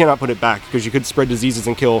wild, you cannot put it back because you could spread diseases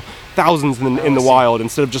and kill thousands in the wild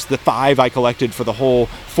instead of just the 5 I collected for the whole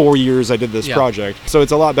 4 years I did this project. So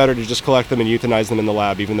it's a lot better to just collect them and euthanize them in the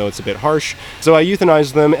lab, even though it's a bit harsh. So I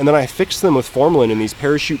euthanized them, and then I fixed them with formalin in these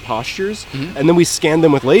parachute postures, and then we scanned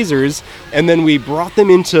them with lasers, and then we brought them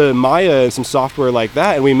into Maya and some software like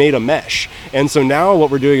that, and we made a mesh. And so now what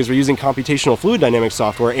we're doing is we're using computational fluid dynamics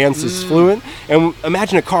software, ANSYS Fluent, and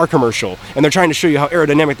imagine a car commercial, and they're trying to show you how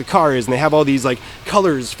aerodynamic the car is, and they have all these like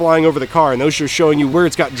colors flying over the car, and those are showing you where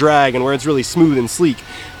it's got drag and where it's really smooth and sleek.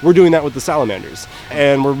 We're doing that with the salamanders,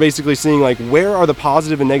 and we're basically seeing like where are the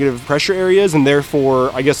positive and negative pressure areas, and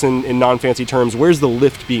therefore, I guess in non-fancy terms, where's the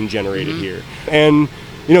lift being generated here. And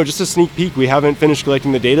just a sneak peek, we haven't finished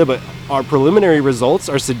collecting the data, but our preliminary results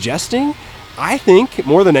are suggesting, I think,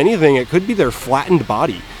 more than anything, it could be their flattened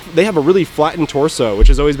body. They have a really flattened torso, which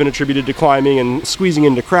has always been attributed to climbing and squeezing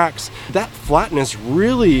into cracks. That flatness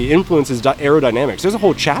really influences aerodynamics. There's a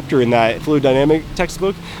whole chapter in that fluid dynamic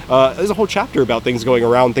textbook. There's a whole chapter about things going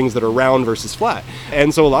around, things that are round versus flat.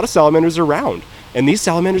 And so a lot of salamanders are round, and these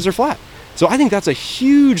salamanders are flat. So I think that's a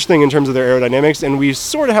huge thing in terms of their aerodynamics, and we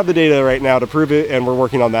sort of have the data right now to prove it, and we're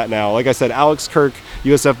working on that now. Like I said, Alex Kirk,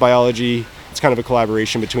 USF Biology, it's kind of a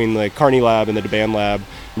collaboration between the Carney Lab and the DeBan Lab.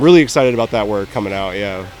 I'm really excited about that work coming out,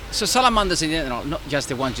 yeah. So salamanders in general, not just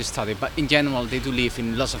the ones you study, but in general, they do live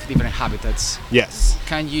in lots of different habitats. Yes.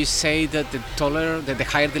 Can you say that the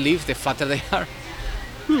higher they live, the flatter they are?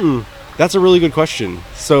 That's a really good question.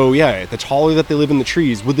 So yeah, the taller that they live in the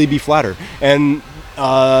trees, would they be flatter? And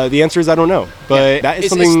the answer is I don't know, but that is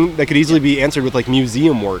something that could easily be answered with like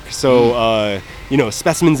museum work. So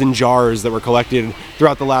specimens in jars that were collected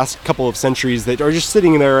throughout the last couple of centuries that are just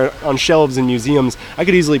sitting there on shelves in museums. I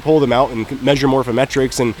could easily pull them out and measure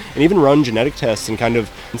morphometrics and even run genetic tests and kind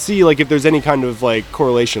of see like if there's any kind of like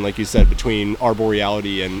correlation, like you said, between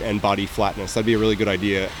arboreality and body flatness. That'd be a really good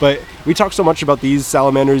idea. But we talk so much about these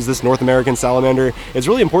salamanders, this North American salamander. It's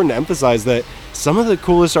really important to emphasize that some of the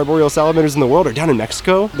coolest arboreal salamanders in the world are down in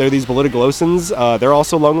Mexico. They're these Bolitoglossans. They're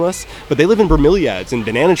also lungless, but they live in bromeliads and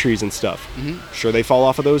banana trees and stuff. Sure, they fall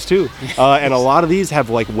off of those too. And a lot of these have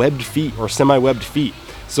like webbed feet or semi-webbed feet.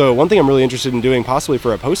 So one thing I'm really interested in doing, possibly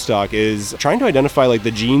for a postdoc, is trying to identify like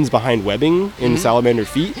the genes behind webbing in salamander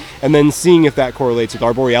feet, and then seeing if that correlates with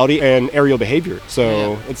arboreality and aerial behavior.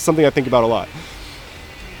 So it's something I think about a lot.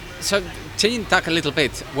 So changing tack a little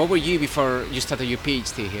bit, what were you before you started your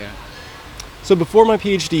PhD here? So before my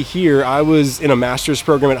PhD here, I was in a master's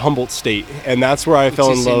program at Humboldt State, and that's where I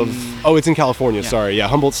fell in love. Oh, it's in California. Sorry,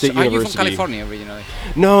 Humboldt State University. Are you from California originally?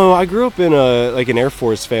 No, I grew up in an Air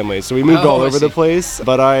Force family, so we moved all over the place.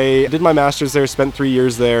 But I did my master's there, spent 3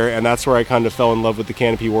 years there, and that's where I kind of fell in love with the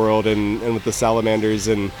canopy world and with the salamanders.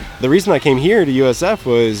 And the reason I came here to USF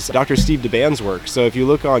was Dr. Steve DeBan's work. So if you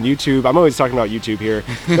look on YouTube, I'm always talking about YouTube here.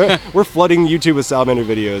 We're flooding YouTube with salamander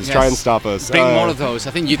videos. Yes. Try and stop us. Bring more of those.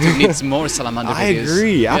 I think YouTube needs more salamander videos. I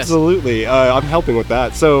agree, absolutely. I'm helping with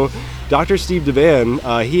that. So Dr. Steve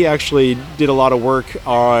DeBan, he actually did a lot of work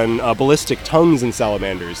on ballistic tongues in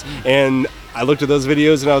salamanders. And I looked at those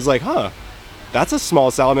videos and I was like, that's a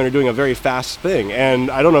small salamander doing a very fast thing.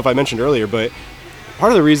 And I don't know if I mentioned earlier, but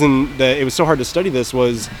part of the reason that it was so hard to study this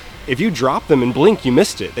was if you drop them and blink, you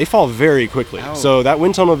missed it. They fall very quickly. Oh. So that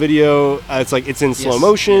wind tunnel video, it's in slow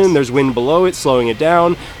motion. There's wind below it, slowing it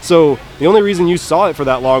down. So the only reason you saw it for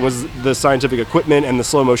that long was the scientific equipment and the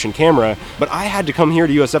slow motion camera. But I had to come here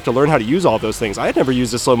to USF to learn how to use all of those things. I had never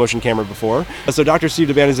used a slow motion camera before. So Dr. Steve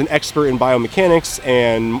DeBan is an expert in biomechanics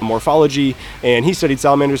and morphology, and he studied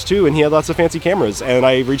salamanders too, and he had lots of fancy cameras. And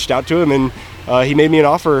I reached out to him, and he made me an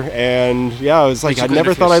offer, and I was like, I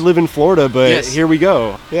never thought I'd live in Florida, but here we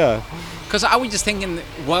go. Yeah. Because I was just thinking,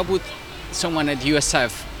 why would someone at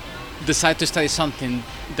USF decide to study something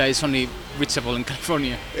that is only reachable in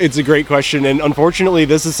California? It's a great question, and unfortunately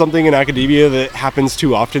this is something in academia that happens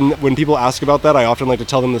too often. When people ask about that, I often like to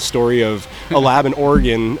tell them the story of a lab in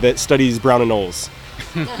Oregon that studies brown anoles.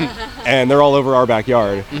 And they're all over our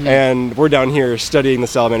backyard, and we're down here studying the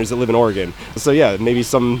salamanders that live in Oregon. So maybe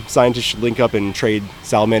some scientists should link up and trade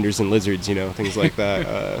salamanders and lizards, things like that.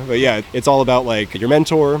 But it's all about like your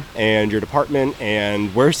mentor and your department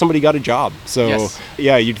and where somebody got a job. So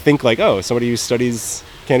you'd think like, somebody who studies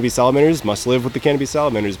canopy salamanders must live with the canopy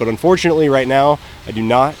salamanders, but unfortunately right now I do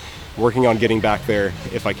not. Working on getting back there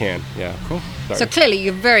if I can. Yeah. Cool. Sorry. So clearly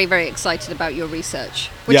you're very, very excited about your research,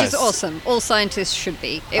 which is awesome. All scientists should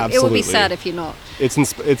be. It would be sad if you're not.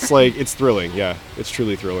 It's thrilling. Yeah, it's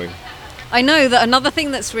truly thrilling. I know that another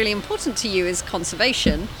thing that's really important to you is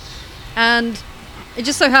conservation, and it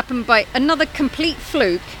just so happened by another complete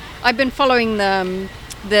fluke, I've been following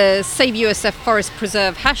the Save USF Forest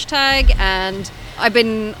Preserve hashtag, and I've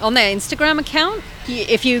been on their Instagram account.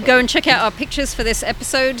 If you go and check out our pictures for this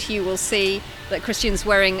episode, you will see that Christian's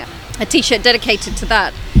wearing a t-shirt dedicated to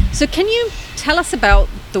that. So can you tell us about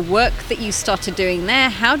the work that you started doing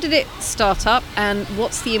there? How did it start up, and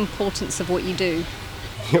what's the importance of what you do?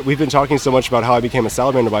 We've been talking so much about how I became a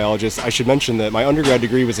salamander biologist. I should mention that my undergrad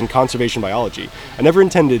degree was in conservation biology. I never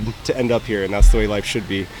intended to end up here, and that's the way life should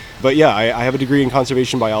be. But I have a degree in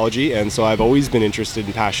conservation biology, and so I've always been interested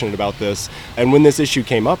and passionate about this. And when this issue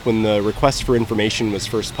came up, when the request for information was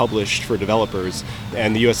first published for developers,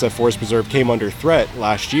 and the USF Forest Preserve came under threat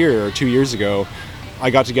last year or 2 years ago, I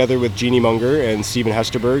got together with Jeannie Munger and Stephen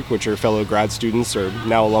Hesterberg, which are fellow grad students or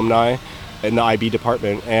now alumni in the IB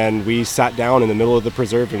department, and we sat down in the middle of the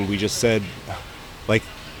preserve and we just said, like,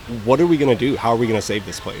 what are we going to do? How are we going to save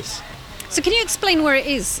this place? So can you explain where it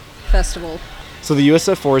is, first of all? So the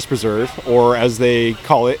USF Forest Preserve, or as they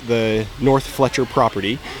call it, the North Fletcher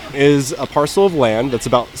property, is a parcel of land that's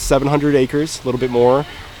about 700 acres, a little bit more.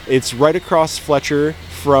 It's right across Fletcher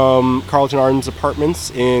from Carlton Arms Apartments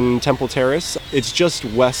in Temple Terrace. It's just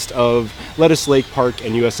west of Lettuce Lake Park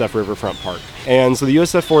and USF Riverfront Park. And so the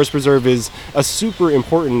USF Forest Preserve is a super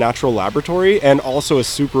important natural laboratory and also a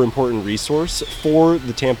super important resource for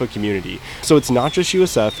the Tampa community. So it's not just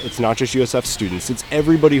USF, it's not just USF students, it's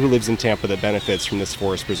everybody who lives in Tampa that benefits from this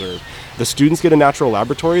forest preserve. The students get a natural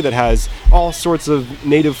laboratory that has all sorts of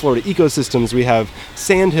native Florida ecosystems. We have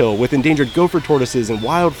sandhill with endangered gopher tortoises and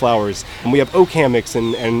wildflowers, and we have oak hammocks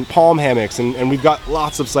and palm hammocks, and we've got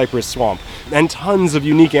lots of cypress swamp and tons of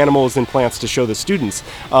unique animals and plants to show the students.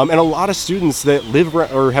 And a lot of students that live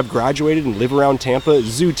or have graduated and live around Tampa,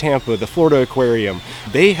 Zoo Tampa, the Florida Aquarium,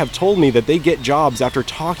 they have told me that they get jobs after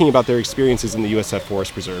talking about their experiences in the USF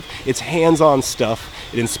Forest Preserve. It's hands-on stuff,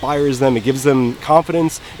 it inspires them, it gives them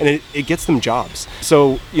confidence, and it gets them jobs.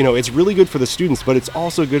 So, it's really good for the students, but it's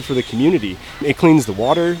also good for the community. It cleans the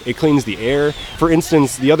water, it cleans the air. For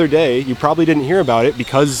instance, the other day, you probably didn't hear about it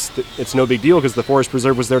because it's no big deal because the Forest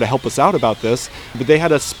Preserve was there to help us out about this, but they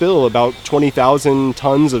had a spill about 20,000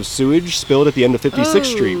 tons of sewage spilled at the end of 56th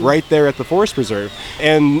Street, right there at the Forest Preserve.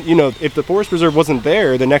 And, you know, if the Forest Preserve wasn't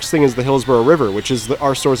there, the next thing is the Hillsborough River, which is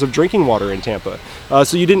our source of drinking water in Tampa.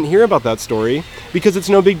 So you didn't hear about that story because it's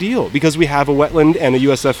no big deal, because we have a wetland and a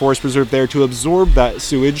USF Forest Preserve there to absorb that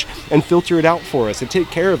sewage and filter it out for us and take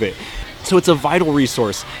care of it. So it's a vital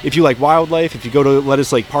resource. If you like wildlife, if you go to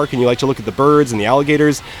Lettuce Lake Park and you like to look at the birds and the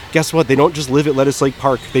alligators, guess what? They don't just live at Lettuce Lake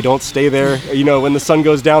Park. They don't stay there. You know, when the sun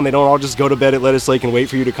goes down, they don't all just go to bed at Lettuce Lake and wait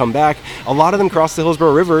for you to come back. A lot of them cross the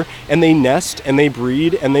Hillsborough River and they nest and they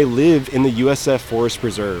breed and they live in the USF Forest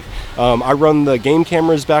Preserve. I run the game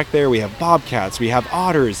cameras back there. We have bobcats, we have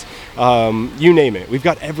otters, you name it. We've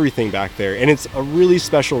got everything back there. And it's a really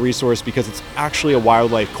special resource because it's actually a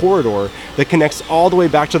wildlife corridor that connects all the way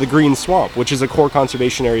back to the Green Swamp, which is a core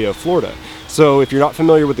conservation area of Florida. So if you're not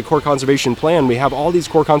familiar with the core conservation plan, we have all these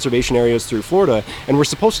core conservation areas through Florida, and we're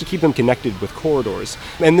supposed to keep them connected with corridors.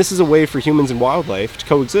 And this is a way for humans and wildlife to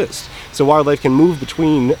coexist. So wildlife can move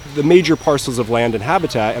between the major parcels of land and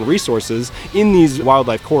habitat and resources in these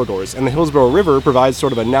wildlife corridors. And the Hillsborough River provides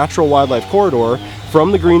sort of a natural wildlife corridor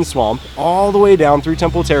from the Green Swamp all the way down through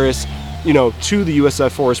Temple Terrace, you know, to the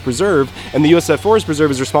USF Forest Preserve. And the USF Forest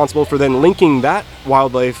Preserve is responsible for then linking that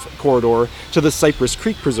wildlife corridor to the Cypress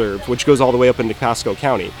Creek Preserve, which goes all the way up into Pasco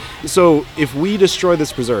County. So if we destroy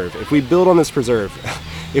this preserve, if we build on this preserve,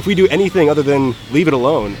 if we do anything other than leave it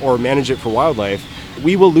alone or manage it for wildlife,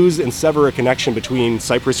 we will lose and sever a connection between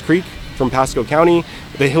Cypress Creek from Pasco County,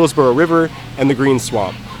 the Hillsborough River, and the Green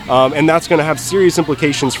Swamp. And that's going to have serious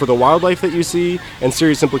implications for the wildlife that you see and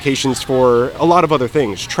serious implications for a lot of other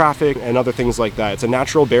things, traffic and other things like that. It's a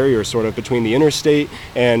natural barrier sort of between the interstate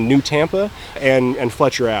and New Tampa and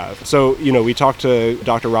Fletcher Ave. So, you know, we talked to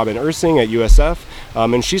Dr. Robin Ursing at USF,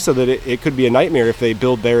 and she said that it could be a nightmare if they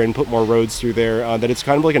build there and put more roads through there, that it's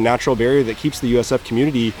kind of like a natural barrier that keeps the USF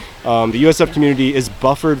community. The USF community is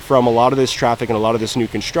buffered from a lot of this traffic and a lot of this new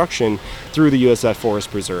construction through the USF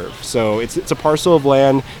Forest Preserve. So it's a parcel of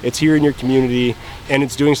land. It's here in your community, and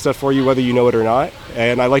it's doing stuff for you whether you know it or not.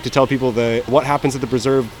 And I like to tell people that what happens at the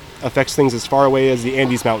preserve affects things as far away as the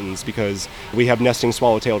Andes Mountains, because we have nesting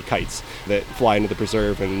swallow-tailed kites that fly into the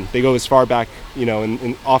preserve, and they go as far back, you know,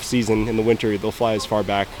 in off-season in the winter, they'll fly as far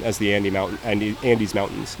back as the Andes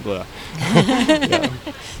Mountains. Yeah.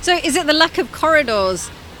 So is it the lack of corridors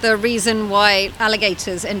the reason why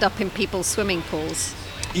alligators end up in people's swimming pools?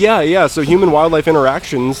 Yeah. So human-wildlife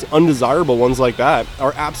interactions, undesirable ones like that,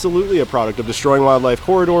 are absolutely a product of destroying wildlife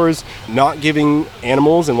corridors, not giving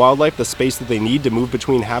animals and wildlife the space that they need to move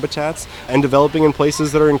between habitats, and developing in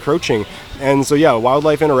places that are encroaching. And so, yeah,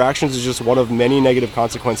 wildlife interactions is just one of many negative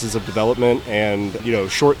consequences of development and, you know,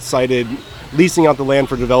 short-sighted leasing out the land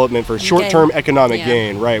for development for short-term economic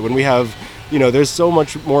gain, right? When we have, you know, there's so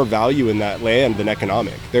much more value in that land than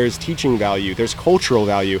economic. There's teaching value, there's cultural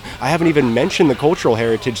value. I haven't even mentioned the cultural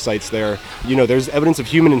heritage sites there. You know, there's evidence of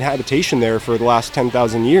human inhabitation there for the last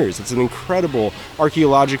 10,000 years. It's an incredible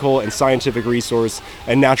archaeological and scientific resource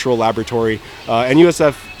and natural laboratory. And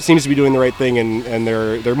USF seems to be doing the right thing, and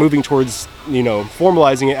they're moving towards, you know,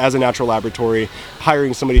 formalizing it as a natural laboratory,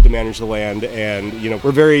 hiring somebody to manage the land. And, you know,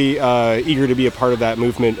 we're very eager to be a part of that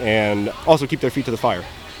movement and also keep their feet to the fire.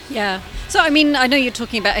 Yeah. So, I mean, I know you're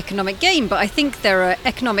talking about economic gain, but I think there are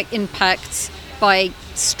economic impacts by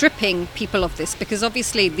stripping people of this, because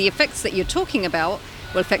obviously the effects that you're talking about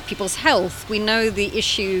will affect people's health. We know the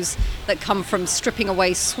issues that come from stripping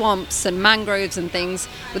away swamps and mangroves and things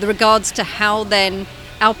with regards to how then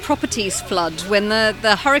our properties flood when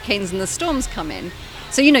the hurricanes and the storms come in.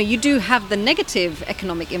 So, you know, you do have the negative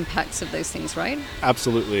economic impacts of those things, right?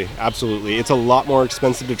 Absolutely. It's a lot more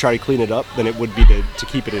expensive to try to clean it up than it would be to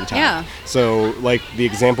keep it intact. Yeah. So, like the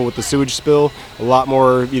example with the sewage spill, a lot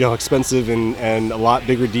more, you know, expensive and a lot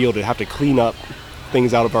bigger deal to have to clean up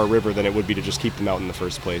things out of our river than it would be to just keep them out in the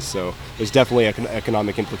first place. So there's definitely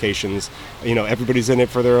economic implications. You know, everybody's in it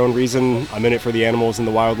for their own reason. I'm in it for the animals and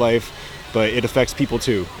the wildlife, but it affects people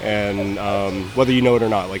too. And whether you know it or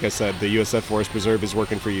not, like I said, the USF Forest Preserve is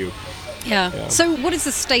working for you. Yeah. So what is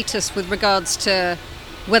the status with regards to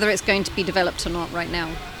whether it's going to be developed or not right now?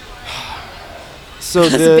 So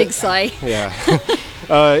that's a big sigh. Yeah.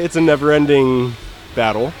 It's a never-ending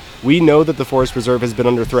battle. We know that the Forest Preserve has been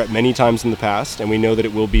under threat many times in the past, and we know that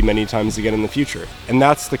it will be many times again in the future. And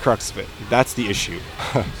that's the crux of it. That's the issue.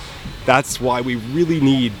 That's why we really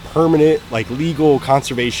need permanent, like legal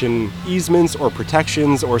conservation easements or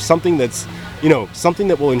protections or something that's, something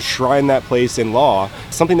that will enshrine that place in law,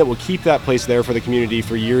 something that will keep that place there for the community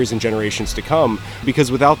for years and generations to come.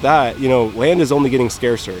 Because without that, land is only getting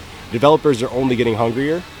scarcer. Developers are only getting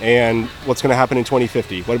hungrier. And what's going to happen in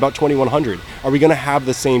 2050? What about 2100? Are we going to have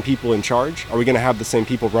the same people in charge? Are we going to have the same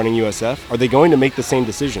people running USF? Are they going to make the same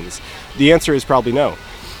decisions? The answer is probably no.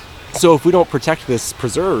 So if we don't protect this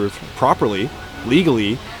preserve properly,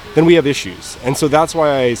 legally, then we have issues. And so that's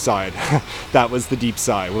why I sighed. That was the deep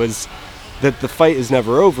sigh, was that the fight is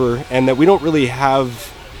never over and that we don't really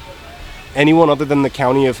have anyone other than the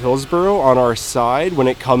county of Hillsborough on our side when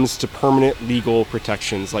it comes to permanent legal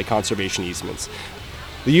protections like conservation easements.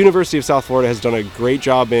 The University of South Florida has done a great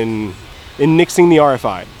job in nixing the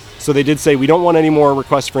RFI. So they did say we don't want any more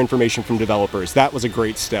requests for information from developers. That was a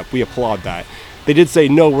great step. We applaud that. They did say,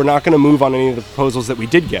 no, we're not going to move on any of the proposals that we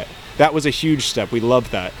did get. That was a huge step. We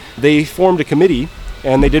loved that. They formed a committee,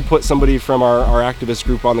 and they did put somebody from our activist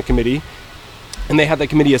group on the committee, and they had that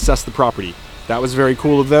committee assess the property. That was very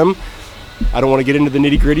cool of them. I don't want to get into the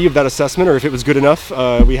nitty-gritty of that assessment or if it was good enough.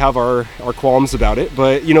 We have our qualms about it,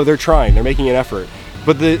 but they're trying. They're making an effort.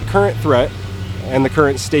 But the current threat and the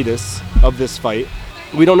current status of this fight,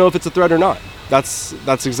 we don't know if it's a threat or not.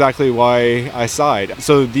 That's exactly why I sighed.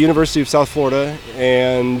 So the University of South Florida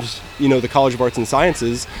and the College of Arts and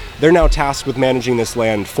Sciences, they're now tasked with managing this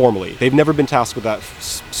land formally. They've never been tasked with that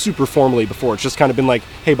super formally before. It's just kind of been like,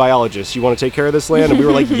 hey, biologists, you want to take care of this land? And we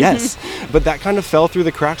were like, yes. But that kind of fell through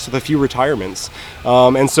the cracks with a few retirements.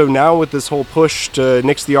 And so now with this whole push to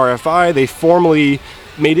nix the RFI, they formally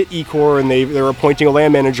made it ECOR, and they're appointing a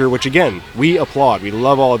land manager, which again, we applaud. We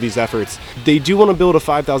love all of these efforts. They do want to build a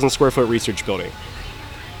 5,000 square foot research building.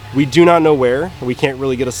 We do not know where. We can't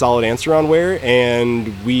really get a solid answer on where,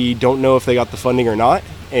 and we don't know if they got the funding or not.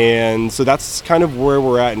 And so that's kind of where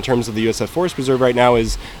we're at in terms of the USF Forest Preserve right now.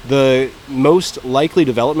 Is the most likely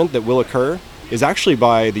development that will occur is actually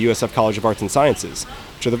by the USF College of Arts and Sciences,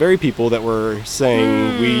 which are the very people that were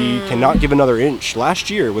saying we cannot give another inch. Last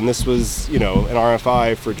year, when this was, an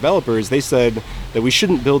RFI for developers, they said that we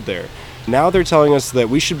shouldn't build there. Now they're telling us that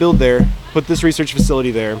we should build there, put this research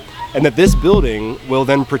facility there, and that this building will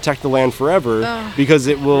then protect the land forever because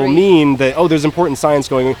it will mean that, there's important science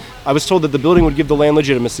going on. I was told that the building would give the land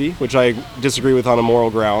legitimacy, which I disagree with on a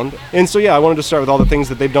moral ground. And so, I wanted to start with all the things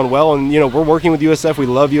that they've done well. And, we're working with USF. We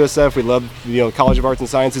love USF. We love, College of Arts and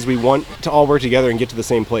Sciences. We want to all work together and get to the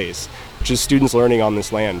same place, which is students learning on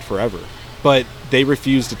this land forever. But they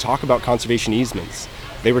refuse to talk about conservation easements.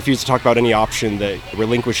 They refuse to talk about any option that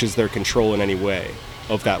relinquishes their control in any way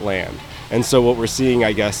of that land. And so what we're seeing,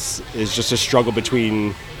 I guess, is just a struggle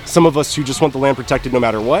between some of us who just want the land protected no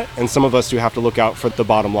matter what, and some of us who have to look out for the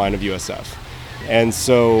bottom line of USF. And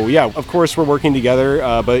so, of course we're working together,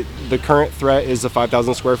 but the current threat is a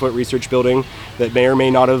 5,000 square foot research building that may or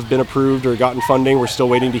may not have been approved or gotten funding. We're still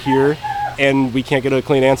waiting to hear. And we can't get a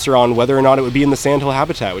clean answer on whether or not it would be in the sandhill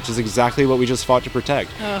habitat, which is exactly what we just fought to protect.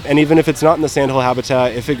 And even if it's not in the sandhill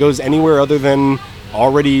habitat, if it goes anywhere other than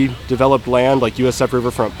already developed land like USF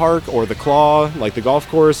Riverfront Park or the Claw, like the golf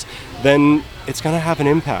course, then it's going to have an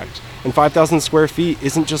impact. And 5,000 square feet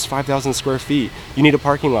isn't just 5,000 square feet. You need a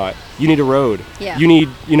parking lot. You need a road. Yeah. You need,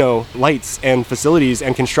 lights and facilities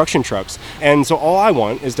and construction trucks. And so all I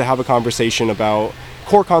want is to have a conversation about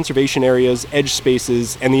core conservation areas, edge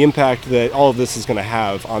spaces, and the impact that all of this is going to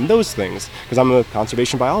have on those things. Because I'm a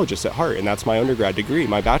conservation biologist at heart, and that's my undergrad degree,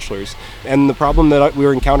 my bachelor's. And the problem that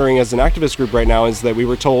we're encountering as an activist group right now is that we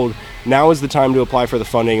were told, now is the time to apply for the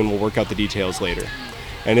funding and we'll work out the details later.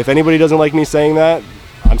 And if anybody doesn't like me saying that,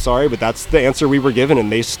 I'm sorry, but that's the answer we were given,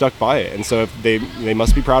 and they stuck by it. And so if they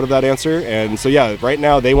must be proud of that answer. And so, right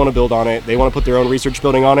now they want to build on it. They want to put their own research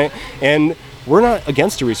building on it. And we're not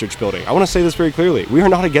against a research building. I want to say this very clearly. We are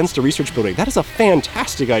not against a research building. That is a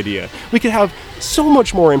fantastic idea. We could have so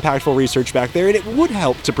much more impactful research back there, and it would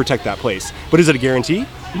help to protect that place. But is it a guarantee?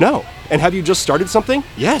 No. And have you just started something?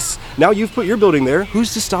 Yes. Now you've put your building there.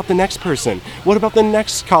 Who's to stop the next person? What about the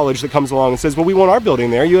next college that comes along and says, well, we want our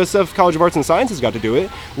building there. USF College of Arts and Sciences got to do it.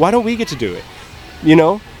 Why don't we get to do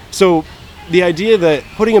it? So the idea that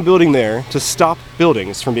putting a building there to stop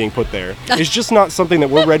buildings from being put there is just not something that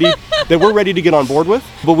we're ready to get on board with.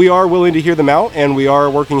 But we are willing to hear them out, and we are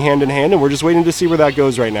working hand in hand, and we're just waiting to see where that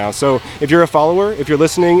goes right now. So if you're a follower, if you're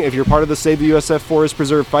listening, if you're part of the Save the USF Forest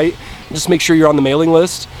Preserve fight, just make sure you're on the mailing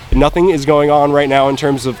list. Nothing is going on right now in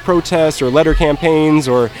terms of protests or letter campaigns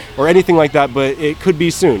or anything like that, but it could be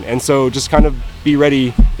soon. And so just kind of be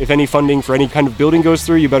ready. If any funding for any kind of building goes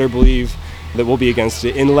through, you better believe that we'll be against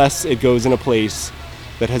it unless it goes in a place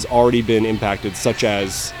that has already been impacted, such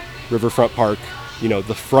as Riverfront Park,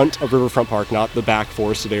 the front of Riverfront Park, not the back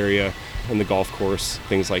forested area and the golf course,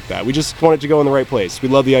 things like that. We just want it to go in the right place. We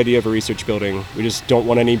love the idea of a research building. We just don't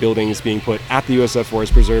want any buildings being put at the USF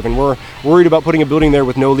Forest Preserve, and we're worried about putting a building there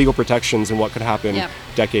with no legal protections and what could happen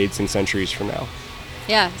decades and centuries from now.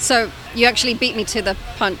 Yeah, so you actually beat me to the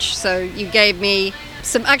punch. So you gave me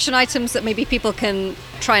some action items that maybe people can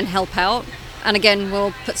try and help out. And again,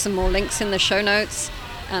 we'll put some more links in the show notes,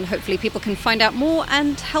 and hopefully people can find out more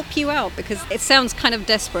and help you out, because it sounds kind of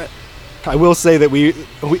desperate. I will say that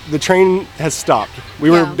the train has stopped.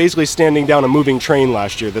 We were basically standing down a moving train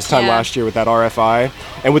last year, last year with that RFI.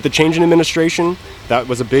 And with the change in administration, that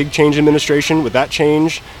was a big change in administration. With that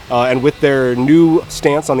change, and with their new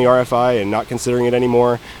stance on the RFI and not considering it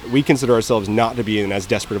anymore, we consider ourselves not to be in as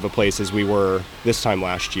desperate of a place as we were this time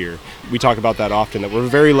last year. We talk about that often, that we're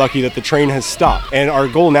very lucky that the train has stopped. And our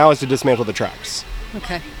goal now is to dismantle the tracks.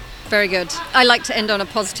 Okay. Very good. I like to end on a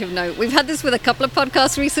positive note. We've had this with a couple of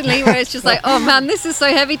podcasts recently where it's just like, oh man, this is so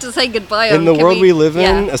heavy to say goodbye on. In the world we live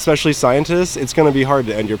in, especially scientists, it's going to be hard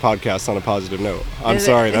to end your podcast on a positive note. I'm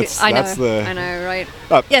sorry. I know, right?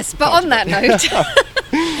 Yes, but on that note,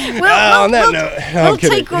 we'll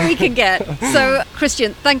take what we can get. So,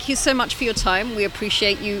 Christian, thank you so much for your time. We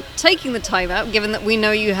appreciate you taking the time out, given that we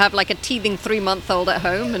know you have like a teething 3-month-old at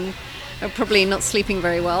home and are probably not sleeping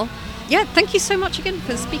very well. Yeah, thank you so much again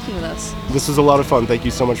for speaking with us. This was a lot of fun. Thank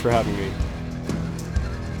you so much for having me.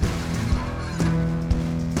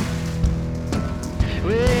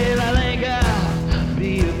 Well, I think I'll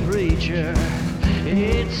be a preacher.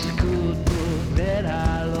 It's a good book that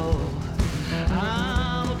I love.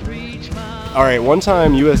 I'll preach my... All right, one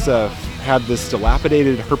time USF had this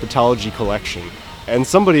dilapidated herpetology collection. And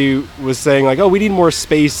somebody was saying, like, oh, we need more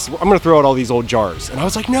space. I'm going to throw out all these old jars. And I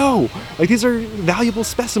was like, no, like, these are valuable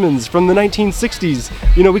specimens from the 1960s.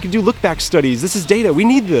 We could do look-back studies. This is data. We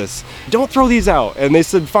need this. Don't throw these out. And they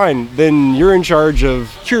said, fine, then you're in charge of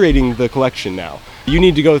curating the collection now. You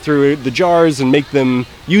need to go through the jars and make them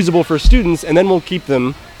usable for students, and then we'll keep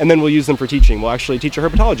them, and then we'll use them for teaching. We'll actually teach a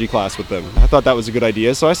herpetology class with them. I thought that was a good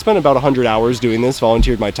idea, so I spent about 100 hours doing this,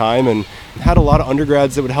 volunteered my time, and had a lot of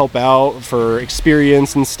undergrads that would help out for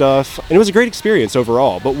experience and stuff. And it was a great experience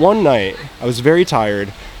overall. But one night, I was very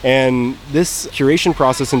tired, and this curation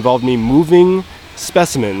process involved me moving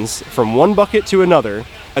specimens from one bucket to another,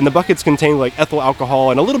 and the buckets contained like ethyl alcohol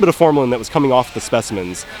and a little bit of formalin that was coming off the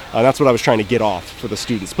specimens. That's what I was trying to get off for the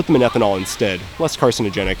students. Put them in ethanol instead, less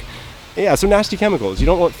carcinogenic. Yeah, so nasty chemicals. You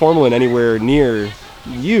don't want formalin anywhere near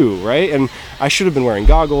you, right? And I should have been wearing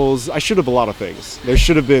goggles. I should have a lot of things. There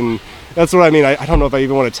should have been, that's what I mean. I don't know if I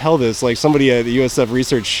even want to tell this. Like, somebody at the USF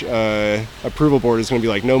Research Approval Board is going to be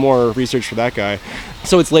like, no more research for that guy.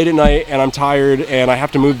 So it's late at night and I'm tired and I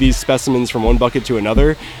have to move these specimens from one bucket to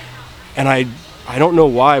another. And I don't know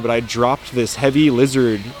why, but I dropped this heavy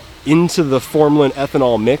lizard into the formalin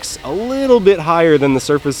ethanol mix a little bit higher than the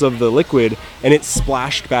surface of the liquid, and it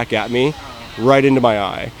splashed back at me right into my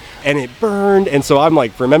eye. And it burned, and so I'm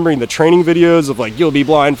like remembering the training videos of like, you'll be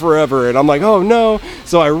blind forever, and I'm like, oh no.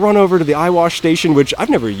 So I run over to the eye wash station, which I've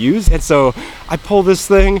never used, and so I pull this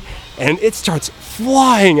thing and it starts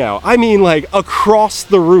flying out. I mean, like across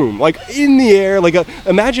the room, like in the air. Like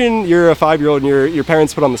imagine you're a 5-year-old and your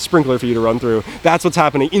parents put on the sprinkler for you to run through. That's what's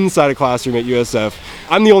happening inside a classroom at USF.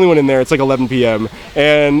 I'm the only one in there. It's like 11 p.m.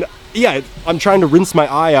 and yeah, I'm trying to rinse my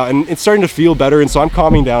eye out, and it's starting to feel better, and so I'm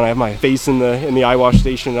calming down. I have my face in the eye wash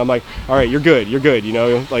station, and I'm like, all right, you're good,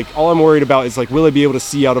 like all I'm worried about is like, will I be able to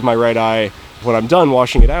see out of my right eye when I'm done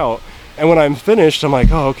washing it out? And when I'm finished, I'm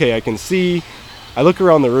like, oh, okay, I can see. I look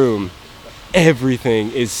around the room,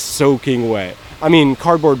 everything is soaking wet. I mean,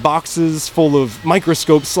 cardboard boxes full of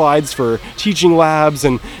microscope slides for teaching labs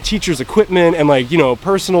and teachers' equipment and like,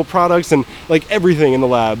 personal products and like everything in the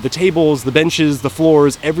lab. The tables, the benches, the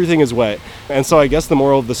floors, everything is wet. And so I guess the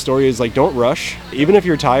moral of the story is like, don't rush. Even if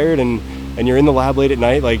you're tired and you're in the lab late at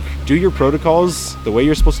night, like do your protocols the way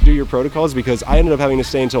you're supposed to do your protocols, because I ended up having to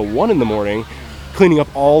stay until 1 a.m. cleaning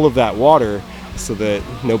up all of that water so that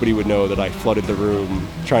nobody would know that I flooded the room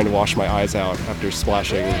trying to wash my eyes out after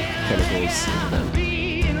splashing chemicals.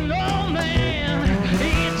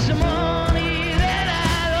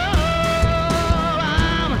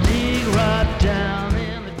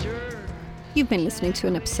 You've been listening to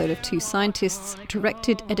an episode of Two Scientists,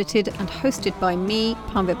 directed, edited, and hosted by me,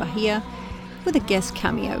 Panve Bahia, with a guest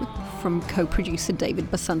cameo from co-producer David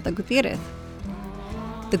Basanta Gutierrez.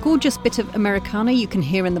 The gorgeous bit of Americana you can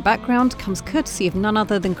hear in the background comes courtesy of none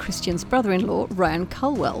other than Christian's brother-in-law, Ryan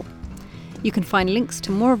Culwell. You can find links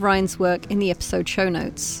to more of Ryan's work in the episode show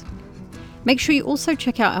notes. Make sure you also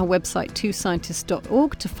check out our website,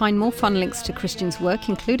 twoscientists.org, to find more fun links to Christian's work,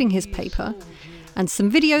 including his paper, and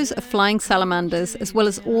some videos of flying salamanders, as well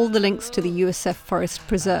as all the links to the USF Forest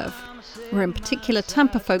Preserve, where in particular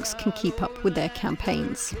Tampa folks can keep up with their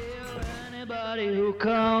campaigns. Anybody who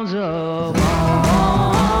comes up,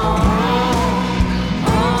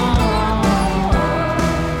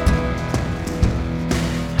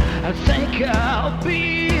 I think I'll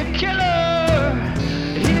be a killer.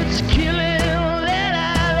 It's killing that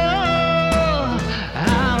I love.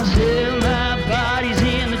 I'll sell my bodies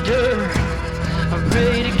in the dirt. I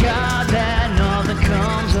pray to God that nothing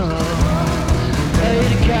comes up. Pray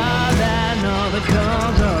to God that nothing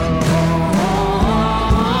comes up.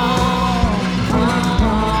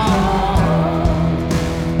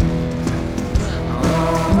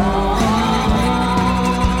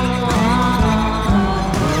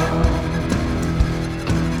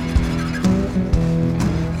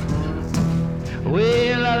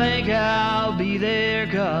 Well, I think I'll be there,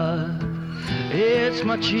 'cause it's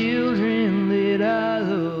my children that I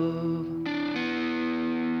love.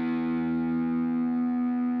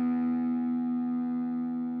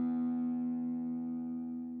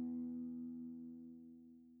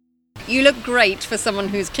 You look great for someone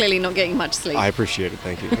who's clearly not getting much sleep. I appreciate it,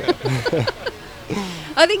 thank you. Yeah.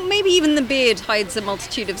 I think maybe even the beard hides a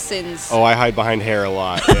multitude of sins. Oh, I hide behind hair a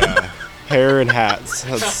lot, yeah. Hair and hats.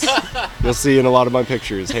 You'll see in a lot of my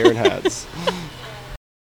pictures, hair and hats.